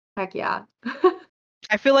yes, heck yeah.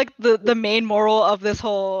 I feel like the main moral of this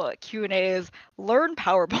whole Q&A is learn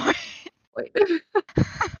PowerPoint.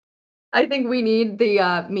 I think we need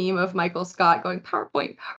the meme of Michael Scott going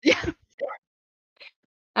PowerPoint. Yeah.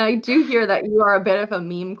 I do hear that you are a bit of a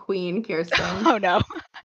meme queen, Kirsten. Oh no.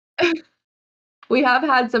 We have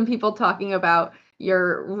had some people talking about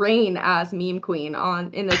your reign as meme queen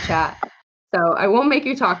in the chat. So I won't make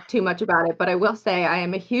you talk too much about it, but I will say I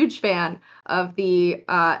am a huge fan of the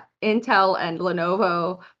Intel and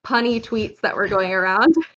Lenovo punny tweets that were going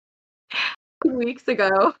around 2 weeks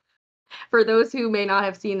ago. For those who may not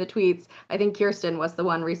have seen the tweets, I think Kirsten was the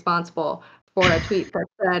one responsible for a tweet that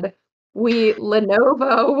said, "We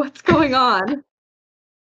Lenovo, what's going on?"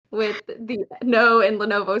 with the no in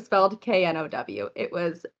Lenovo spelled K-N-O-W. It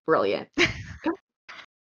was brilliant.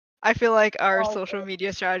 I feel like our social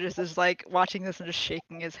media strategist is like watching this and just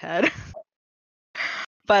shaking his head.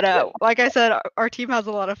 But like I said, our team has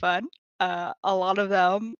a lot of fun. A lot of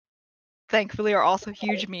them, thankfully, are also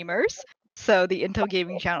huge memers. So the Intel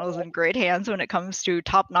Gaming channel is in great hands when it comes to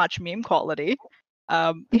top-notch meme quality.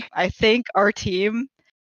 I think our team,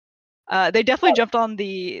 they definitely jumped on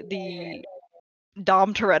the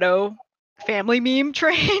Dom Toretto family meme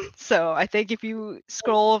train. So I think if you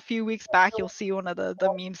scroll a few weeks back, you'll see one of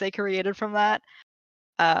the memes they created from that.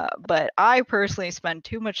 But I personally spend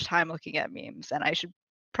too much time looking at memes, and I should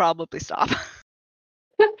probably stop.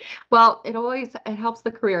 Well, it helps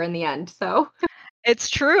the career in the end, so.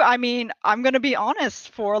 It's true. I mean, I'm going to be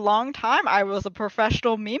honest. For a long time, I was a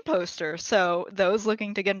professional meme poster. So those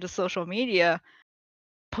looking to get into social media,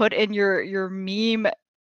 put in your meme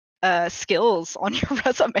skills on your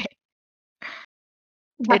resume.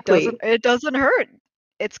 Exactly. It doesn't hurt.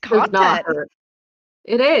 It's content. Does not hurt.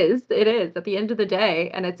 It is at the end of the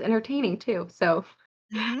day, and it's entertaining too. So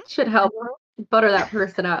should help butter that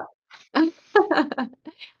person up.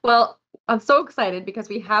 Well, I'm so excited because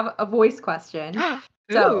we have a voice question.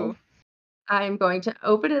 So I'm going to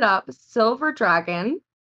open it up. Silver Dragon,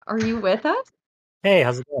 are you with us? Hey,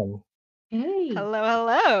 how's it going? Hey.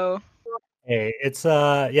 Hello. Hey, it's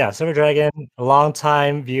Silver Dragon, a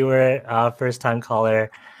long-time viewer, first-time caller.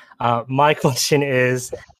 My question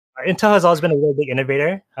is, Intel has always been a really big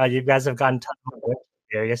innovator. You guys have gotten tons of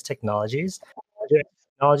various technologies. Are there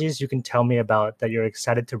technologies you can tell me about that you're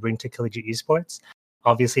excited to bring to collegiate esports?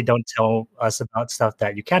 Obviously, don't tell us about stuff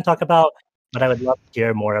that you can't talk about, but I would love to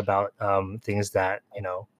hear more about things that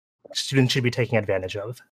students should be taking advantage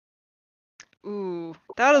of. Ooh,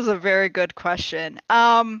 that is a very good question.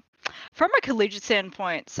 From a collegiate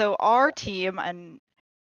standpoint, so our team, and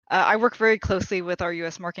I work very closely with our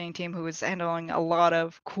U.S. marketing team, who is handling a lot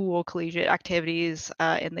of cool collegiate activities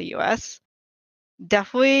in the U.S.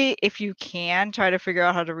 Definitely, if you can, try to figure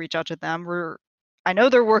out how to reach out to them. I know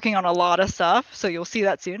they're working on a lot of stuff, so you'll see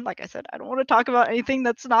that soon. Like I said, I don't want to talk about anything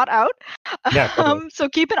that's not out. Yeah, totally. So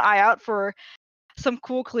keep an eye out for some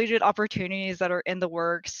cool collegiate opportunities that are in the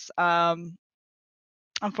works.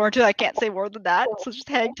 Unfortunately, I can't say more than that, so just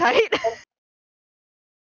hang tight.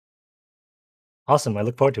 Awesome. I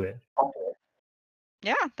look forward to it.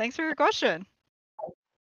 Yeah, thanks for your question.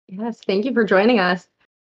 Yes, thank you for joining us.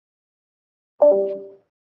 All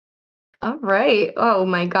right. Oh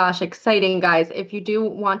my gosh, exciting, guys. If you do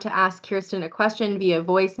want to ask Kirsten a question via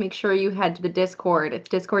voice, make sure you head to the Discord. It's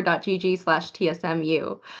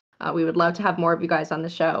discord.gg/tsmu. We would love to have more of you guys on the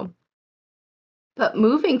show. But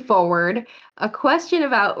moving forward, a question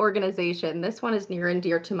about organization. This one is near and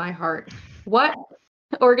dear to my heart. What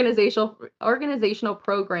organizational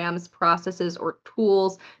programs, processes, or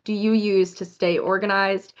tools do you use to stay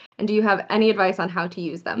organized? And do you have any advice on how to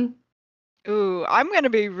use them? Ooh, I'm gonna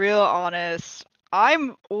be real honest.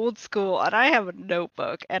 I'm old school and I have a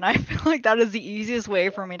notebook, and I feel like that is the easiest way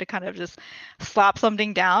for me to kind of just slap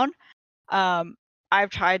something down. Um, I've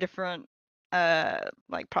tried different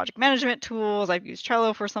like project management tools. I've used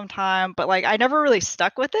Trello for some time, but like I never really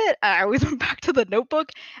stuck with it. I always went back to the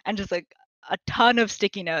notebook and just like a ton of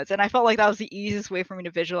sticky notes. And I felt like that was the easiest way for me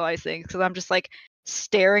to visualize things because I'm just like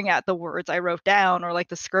staring at the words I wrote down or like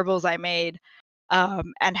the scribbles I made.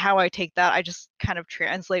 And how I take that, I just kind of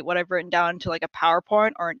translate what I've written down to like a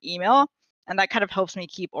PowerPoint or an email, and that kind of helps me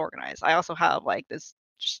keep organized. I also have like this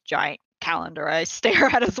just giant calendar I stare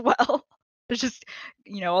at as well. It's just,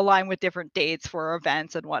 align with different dates for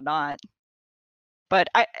events and whatnot. But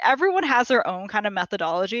everyone has their own kind of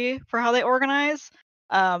methodology for how they organize.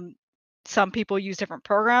 Some people use different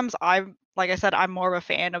programs. Like I said, I'm more of a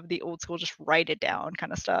fan of the old school, just write it down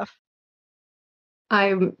kind of stuff.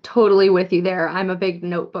 I'm totally with you there. I'm a big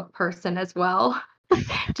notebook person as well.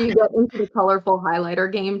 Do you get into the colorful highlighter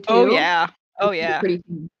game too? Oh yeah. Oh yeah. Pretty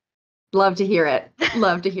fun. Love to hear it.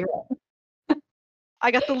 Love to hear it. I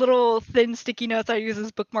got the little thin sticky notes I use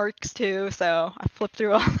as bookmarks too, so I flip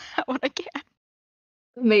through all that when I can.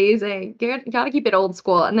 Amazing. Gotta keep it old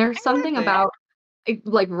school. And there's something about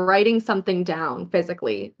like writing something down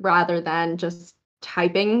physically rather than just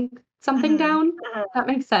typing something down. That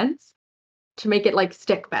makes sense. To make it like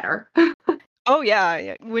stick better. Oh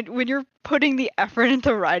yeah. When you're putting the effort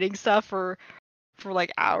into writing stuff for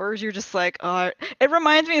like hours, you're just like, it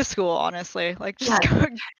reminds me of school, honestly. Like just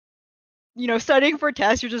studying for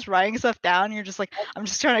tests, you're just writing stuff down. You're just like, I'm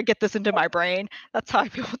just trying to get this into my brain. That's how I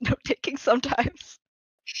feel with note taking sometimes.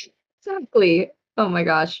 Exactly. Oh my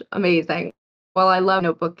gosh, amazing. Well, I love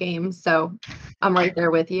notebook games, so I'm right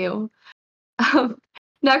there with you.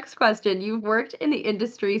 Next question. You've worked in the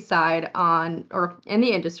industry side on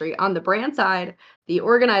the brand side, the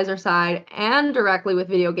organizer side, and directly with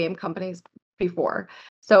video game companies before.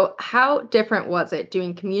 So how different was it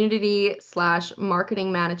doing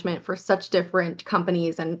community/marketing management for such different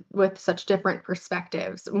companies and with such different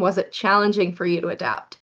perspectives? Was it challenging for you to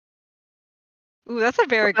adapt? Ooh, that's a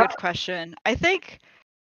very good question. I think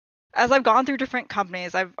as I've gone through different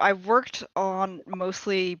companies, I've worked on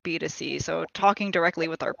mostly B2C, so talking directly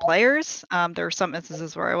with our players. There are some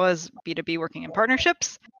instances where I was B2B working in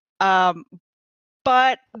partnerships,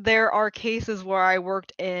 but there are cases where I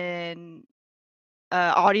worked in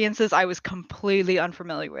audiences I was completely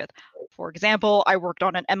unfamiliar with. For example, I worked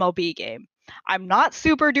on an MLB game. I'm not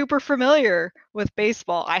super duper familiar with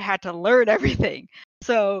baseball. I had to learn everything.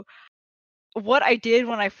 So what I did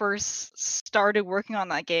when I first started working on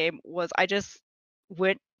that game was I just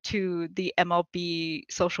went to the MLB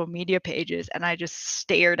social media pages and I just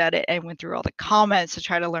stared at it and went through all the comments to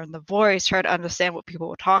try to learn the voice, try to understand what people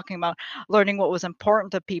were talking about, learning what was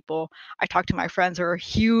important to people. I talked to my friends who are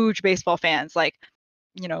huge baseball fans, like,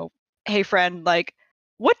 hey friend, like,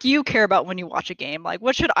 what do you care about when you watch a game? Like,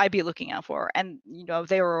 what should I be looking out for? And,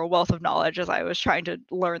 they were a wealth of knowledge as I was trying to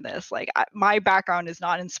learn this. Like, my background is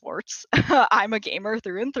not in sports. I'm a gamer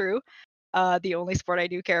through and through. The only sport I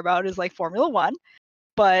do care about is like Formula One.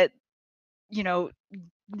 But,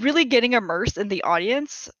 really getting immersed in the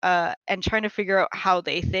audience and trying to figure out how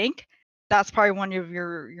they think, that's probably one of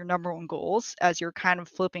your number one goals as you're kind of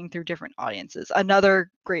flipping through different audiences.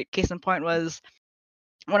 Another great case in point was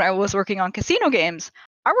when I was working on casino games.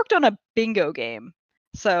 I worked on a bingo game.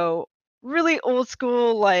 So really old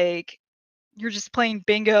school, like you're just playing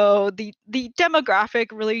bingo. The demographic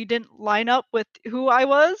really didn't line up with who I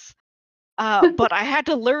was. But I had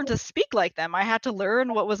to learn to speak like them. I had to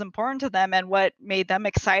learn what was important to them and what made them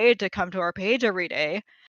excited to come to our page every day.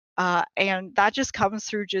 And that just comes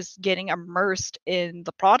through just getting immersed in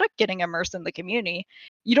the product, getting immersed in the community.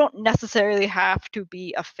 You don't necessarily have to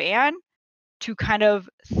be a fan to kind of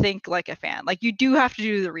think like a fan. Like you do have to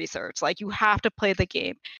do the research. Like you have to play the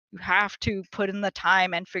game. You have to put in the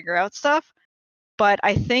time and figure out stuff. But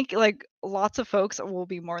I think like lots of folks will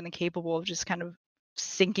be more than capable of just kind of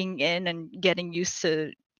sinking in and getting used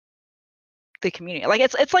to the community. Like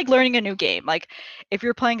it's like learning a new game. Like if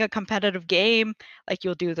you're playing a competitive game, like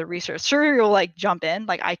you'll do the research. Sure, you'll like jump in.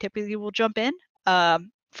 Like I typically will jump in,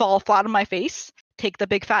 fall flat on my face, take the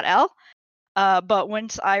big fat L. But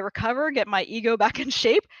once I recover, get my ego back in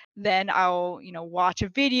shape, then I'll, watch a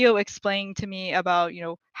video explaining to me about,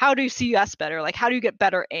 how do you see us better? Like, how do you get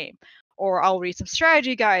better aim? Or I'll read some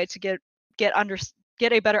strategy guides to get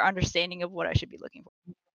get a better understanding of what I should be looking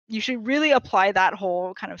for. You should really apply that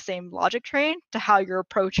whole kind of same logic train to how you're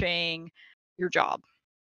approaching your job.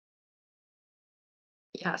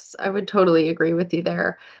 Yes, I would totally agree with you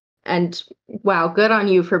there. And wow, good on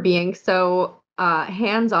you for being so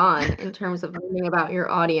hands-on in terms of learning about your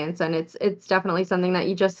audience. And it's definitely something that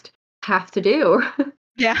you just have to do.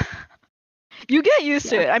 Yeah. You get used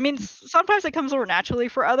to Yeah. it. I mean, sometimes it comes more naturally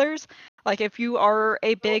for others. Like if you are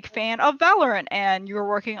a big fan of Valorant and you're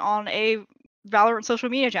working on a Valorant social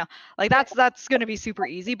media channel, like that's going to be super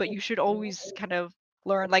easy, but you should always kind of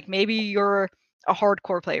learn, like maybe you're a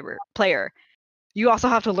hardcore player. You also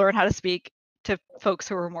have to learn how to speak to folks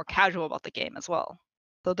who are more casual about the game as well.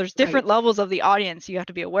 So there's different Right. levels of the audience you have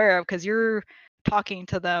to be aware of because you're talking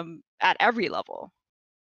to them at every level.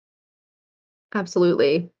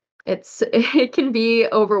 Absolutely. It can be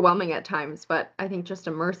overwhelming at times, but I think just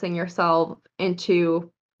immersing yourself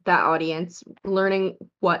into that audience, learning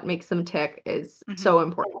what makes them tick is Mhm. so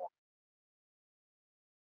important.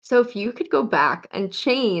 So if you could go back and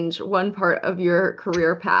change one part of your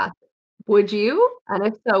career path, would you? And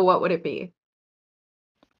if so, what would it be?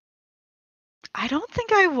 I don't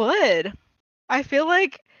think I would. I feel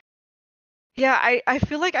like, yeah, I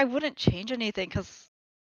feel like I wouldn't change anything because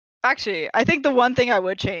actually, I think the one thing I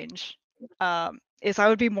would change is I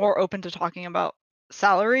would be more open to talking about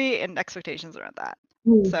salary and expectations around that.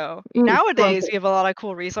 Mm, So love nowadays, it. we have a lot of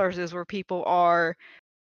cool resources where people are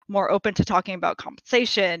more open to talking about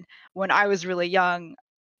compensation. When I was really young,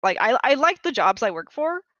 like I liked the jobs I work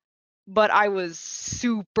for, but I was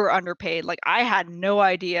super underpaid. Like I had no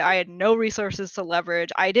idea. I had no resources to leverage.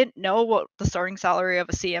 I didn't know what the starting salary of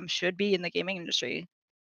a CM should be in the gaming industry.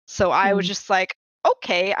 So I was Mm, just like,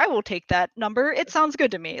 okay, I will take that number. It sounds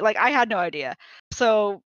good to me. Like I had no idea.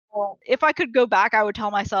 So if I could go back, I would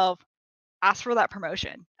tell myself, ask for that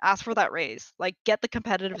promotion, ask for that raise, like get the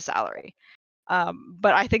competitive salary.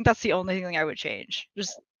 But I think that's the only thing I would change.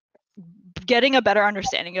 Just getting a better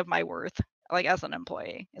understanding of my worth, like as an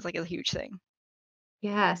employee, is like a huge thing.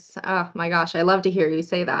 yes. Oh my gosh, I love to hear you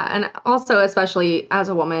say that. And also, especially as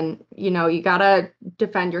a woman, you gotta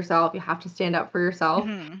defend yourself. You have to stand up for yourself.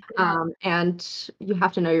 Hmm. And you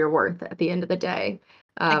have to know your worth at the end of the day.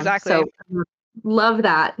 Exactly. So love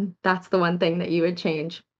that. That's the one thing that you would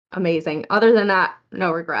change. Amazing. Other than that,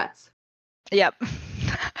 no regrets. Yep.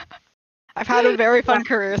 I've had a very Yeah. fun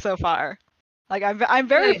career so far. Like I'm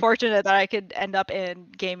very Good. fortunate that I could end up in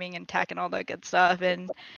gaming and tech and all that good stuff, and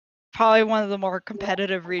probably one of the more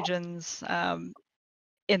competitive regions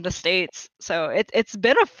in the States. So it's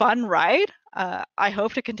been a fun ride. I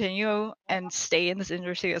hope to continue and stay in this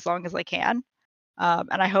industry as long as I can,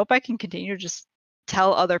 and I hope I can continue to just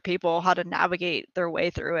tell other people how to navigate their way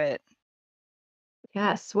through it.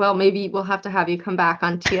 Yes. Well, maybe we'll have to have you come back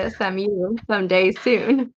on TSMU someday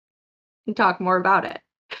soon and talk more about it.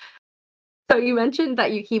 So you mentioned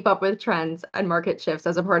that you keep up with trends and market shifts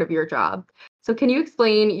as a part of your job. So can you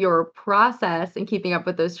explain your process in keeping up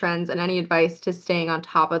with those trends and any advice to staying on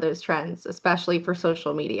top of those trends, especially for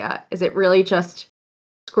social media? Is it really just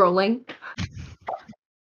scrolling,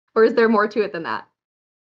 or is there more to it than that?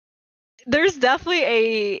 There's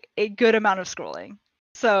definitely a good amount of scrolling.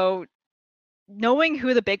 So knowing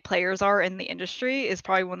who the big players are in the industry is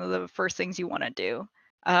probably one of the first things you want to do.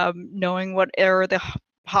 Knowing what are the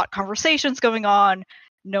hot conversations going on,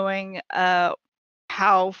 knowing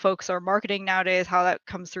how folks are marketing nowadays, how that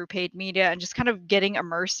comes through paid media, and just kind of getting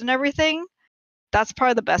immersed in everything. That's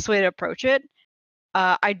probably the best way to approach it.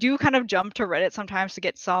 I do kind of jump to Reddit sometimes to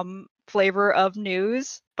get some flavor of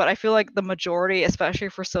news, but I feel like the majority, especially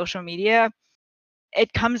for social media,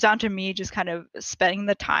 it comes down to me just kind of spending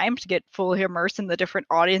the time to get fully immersed in the different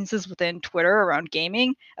audiences within Twitter around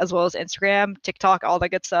gaming, as well as Instagram, TikTok, all that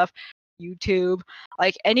good stuff, YouTube.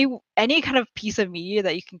 Like any kind of piece of media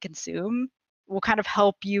that you can consume will kind of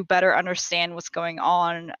help you better understand what's going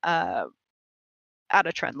on at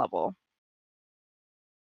a trend level.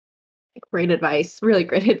 Great advice. Really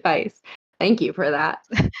great advice. Thank you for that.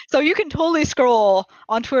 So you can totally scroll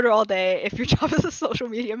on Twitter all day if your job is a social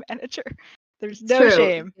media manager. There's It's no true.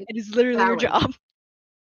 shame. It's It is literally your valid. job.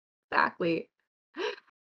 Exactly.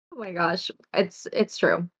 Oh my gosh. It's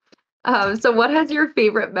true. So what has your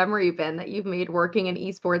favorite memory been that you've made working in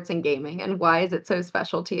esports and gaming, and why is it so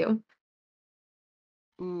special to you?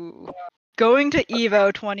 Ooh. Going to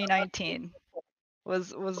Evo 2019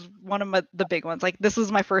 was one of the big ones. Like this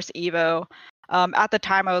was my first Evo. At the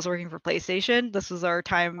time I was working for PlayStation. This was our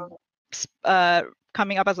time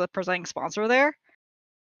coming up as a presenting sponsor there.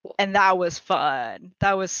 And that was fun.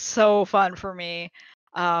 That was so fun for me.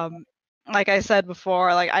 Um, like I said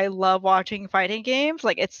before, like I love watching fighting games.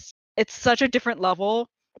 Like it's it's such a different level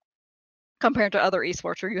compared to other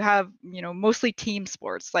esports where you have, mostly team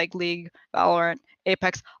sports like League, Valorant,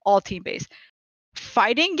 Apex, all team-based.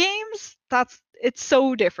 Fighting games, it's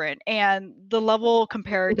so different. And the level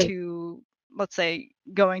compared to, let's say,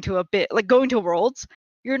 going to Worlds,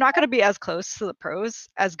 you're not going to be as close to the pros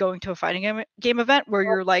as going to a fighting game event where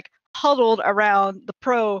you're like huddled around the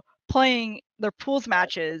pro playing their pools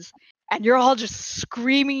matches and you're all just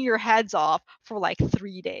screaming your heads off for like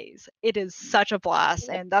 3 days. It is such a blast,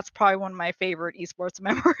 and that's probably one of my favorite esports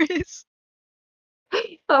memories.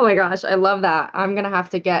 Oh my gosh, I love that. I'm gonna have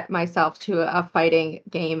to get myself to a fighting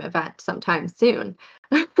game event sometime soon.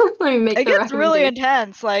 Let me make It the gets really recommendation.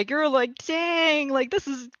 intense. Like, you're like, dang, like this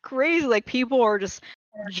is crazy. Like, people are just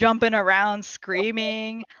jumping around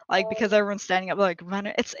screaming, like, because everyone's standing up, like,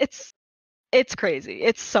 running. It's crazy.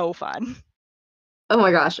 It's so fun. Oh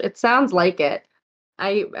my gosh, it sounds like it.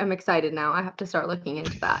 I am excited now. I have to start looking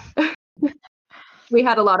into that. We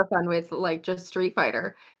had a lot of fun with like just Street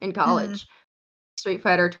Fighter in college. Street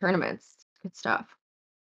Fighter tournaments. Good stuff.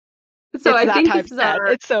 So It's I that think type this is set. our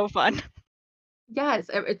It's so fun. yes,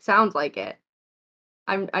 it sounds like it.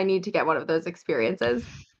 I need to get one of those experiences.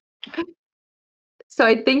 So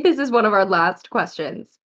I think this is one of our last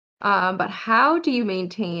questions. But how do you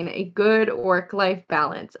maintain a good work-life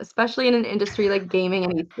balance, especially in an industry like gaming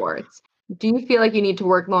and esports? Do you feel like you need to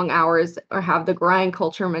work long hours or have the grind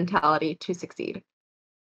culture mentality to succeed?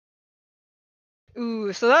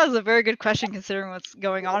 Ooh, so that was a very good question considering what's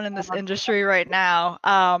going on in this industry right now.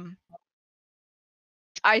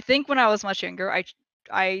 I think when I was much younger,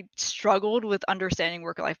 I struggled with understanding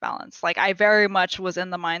work-life balance. Like, I very much was in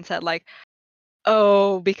the mindset like,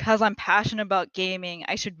 oh, because I'm passionate about gaming,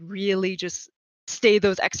 I should really just stay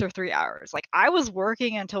those extra 3 hours. Like, I was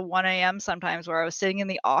working until 1 a.m. sometimes where I was sitting in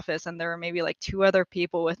the office and there were maybe like 2 other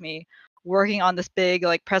people with me working on this big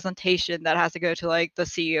like presentation that has to go to like the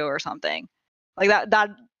CEO or something. Like,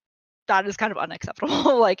 that is kind of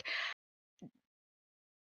unacceptable. Like,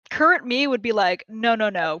 current me would be like,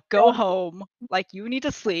 no, go home. Like, you need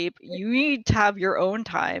to sleep. You need to have your own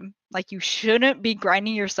time. Like, you shouldn't be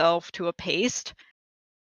grinding yourself to a paste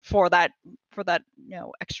for that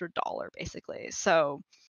extra dollar, basically. So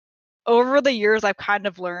over the years, I've kind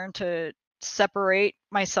of learned to separate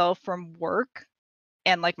myself from work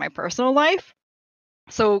and like my personal life.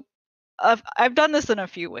 So I've done this in a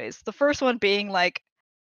few ways. The first one being like,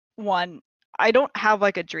 one, I don't have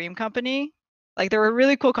like a dream company. Like, there are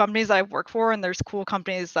really cool companies that I've worked for, and there's cool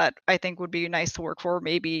companies that I think would be nice to work for,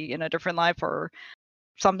 maybe in a different life or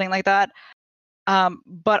something like that.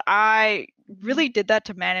 But I really did that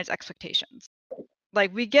to manage expectations.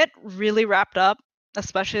 Like, we get really wrapped up,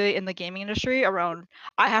 especially in the gaming industry, around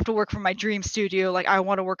I have to work for my dream studio. Like, I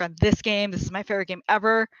want to work on this game. This is my favorite game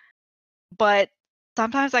ever. But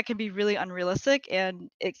sometimes that can be really unrealistic, and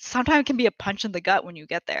it sometimes can be a punch in the gut when you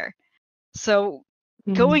get there. So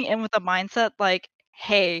going in with a mindset like,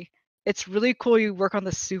 hey, it's really cool you work on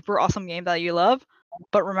this super awesome game that you love,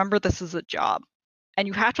 but remember this is a job. And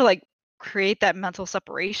you have to like create that mental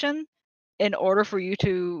separation in order for you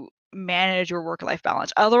to manage your work-life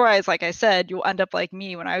balance. Otherwise, like I said, you'll end up like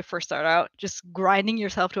me when I first started out, just grinding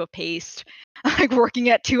yourself to a paste, like working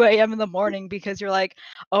at 2 a.m. in the morning because you're like,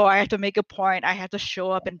 oh, I have to make a point. I have to show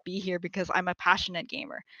up and be here because I'm a passionate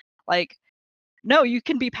gamer. Like, no, you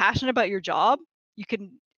can be passionate about your job. You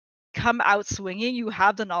can come out swinging. You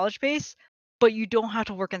have the knowledge base, but you don't have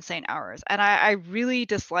to work insane hours. And I really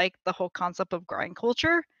dislike the whole concept of grind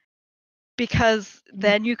culture because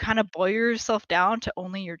then you kind of boil yourself down to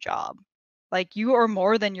only your job. Like, you are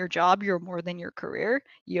more than your job, you're more than your career.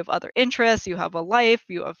 You have other interests, you have a life,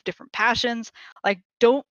 you have different passions. Like,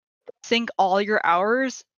 don't sink all your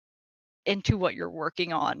hours into what you're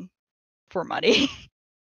working on for money.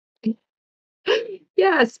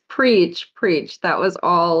 Yes, preach, preach. That was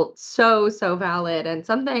all so, so valid and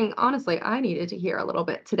something honestly I needed to hear a little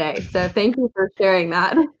bit today. So thank you for sharing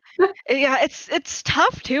that. Yeah, it's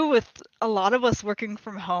tough too with a lot of us working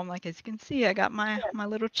from home. Like, as you can see, I got my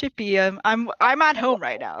little chippy. I'm at home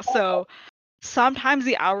right now, so sometimes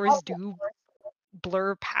the hours do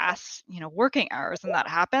blur past, working hours, and that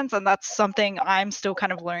happens. And that's something I'm still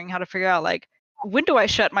kind of learning how to figure out. Like, when do I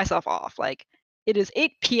shut myself off? Like, it is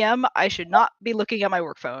 8 p.m. I should not be looking at my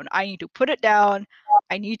work phone. I need to put it down.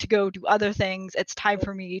 I need to go do other things. It's time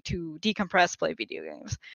for me to decompress, play video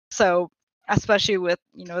games. So, especially with,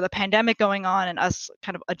 the pandemic going on and us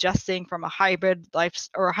kind of adjusting from a hybrid life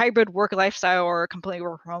or a hybrid work lifestyle or a completely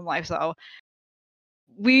work from home lifestyle,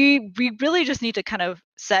 we really just need to kind of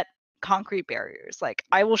set concrete barriers. Like,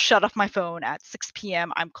 I will shut off my phone at 6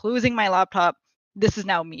 p.m. I'm closing my laptop. This is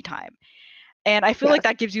now me time. And I feel like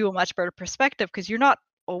Yes. that gives you a much better perspective because you're not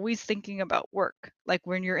always thinking about work. Like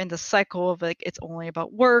when you're in the cycle of like it's only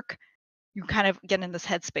about work, you kind of get in this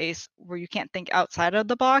headspace where you can't think outside of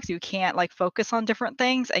the box. You can't like focus on different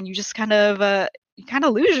things, and you just kind of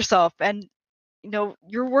lose yourself. And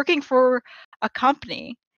you're working for a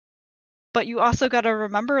company, but you also got to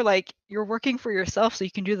remember like you're working for yourself, so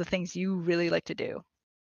you can do the things you really like to do.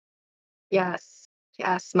 Yes.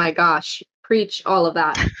 Yes. My gosh. Preach all of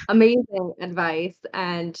that. Amazing advice.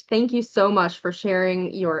 And thank you so much for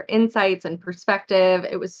sharing your insights and perspective.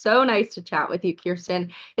 It was so nice to chat with you,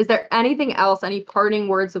 Kirsten. Is there anything else, any parting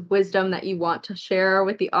words of wisdom that you want to share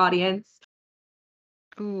with the audience?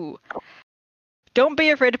 Ooh. Don't be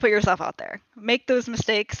afraid to put yourself out there. Make those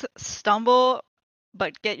mistakes, stumble,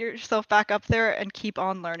 but get yourself back up there and keep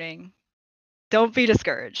on learning. Don't be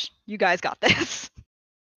discouraged. You guys got this.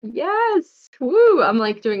 Yes. Woo. I'm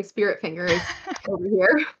like doing spirit fingers over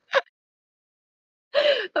here.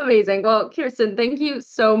 Amazing. Well, Kirsten, thank you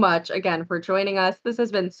so much again for joining us. This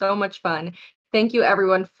has been so much fun. Thank you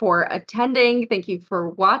everyone for attending. Thank you for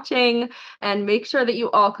watching, and make sure that you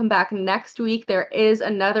all come back next week. There is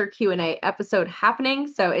another Q&A episode happening.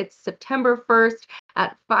 So it's September 1st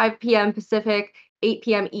at 5 p.m. Pacific, 8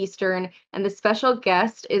 p.m. Eastern, and the special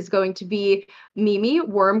guest is going to be Mimi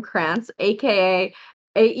Wormkrantz, aka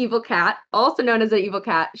A Evil Cat, also known as A Evil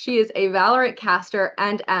Cat. She is a Valorant caster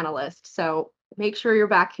and analyst. So make sure you're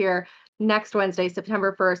back here next Wednesday,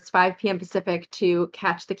 September 1st, 5 p.m. Pacific, to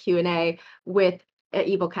catch the Q&A with an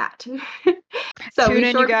evil cat. So Tune be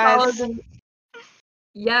in, sure you to follow guys. them.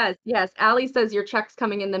 Yes, yes. Allie says your check's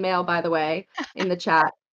coming in the mail, by the way, in the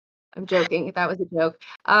chat. I'm joking. That was a joke.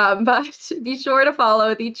 But be sure to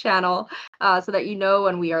follow the channel so that you know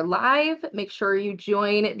when we are live. Make sure you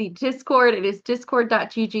join the Discord. It is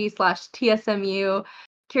discord.gg/TSMU.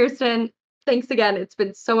 Kirsten, thanks again. It's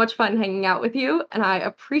been so much fun hanging out with you, and I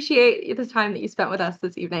appreciate the time that you spent with us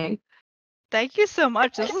this evening. Thank you so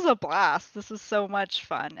much. This is a blast. This is so much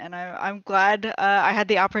fun, and I'm glad I had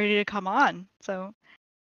the opportunity to come on. So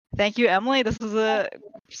thank you, Emily. This was a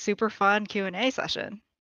super fun Q&A session.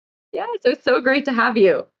 Yeah, so great to have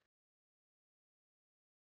you.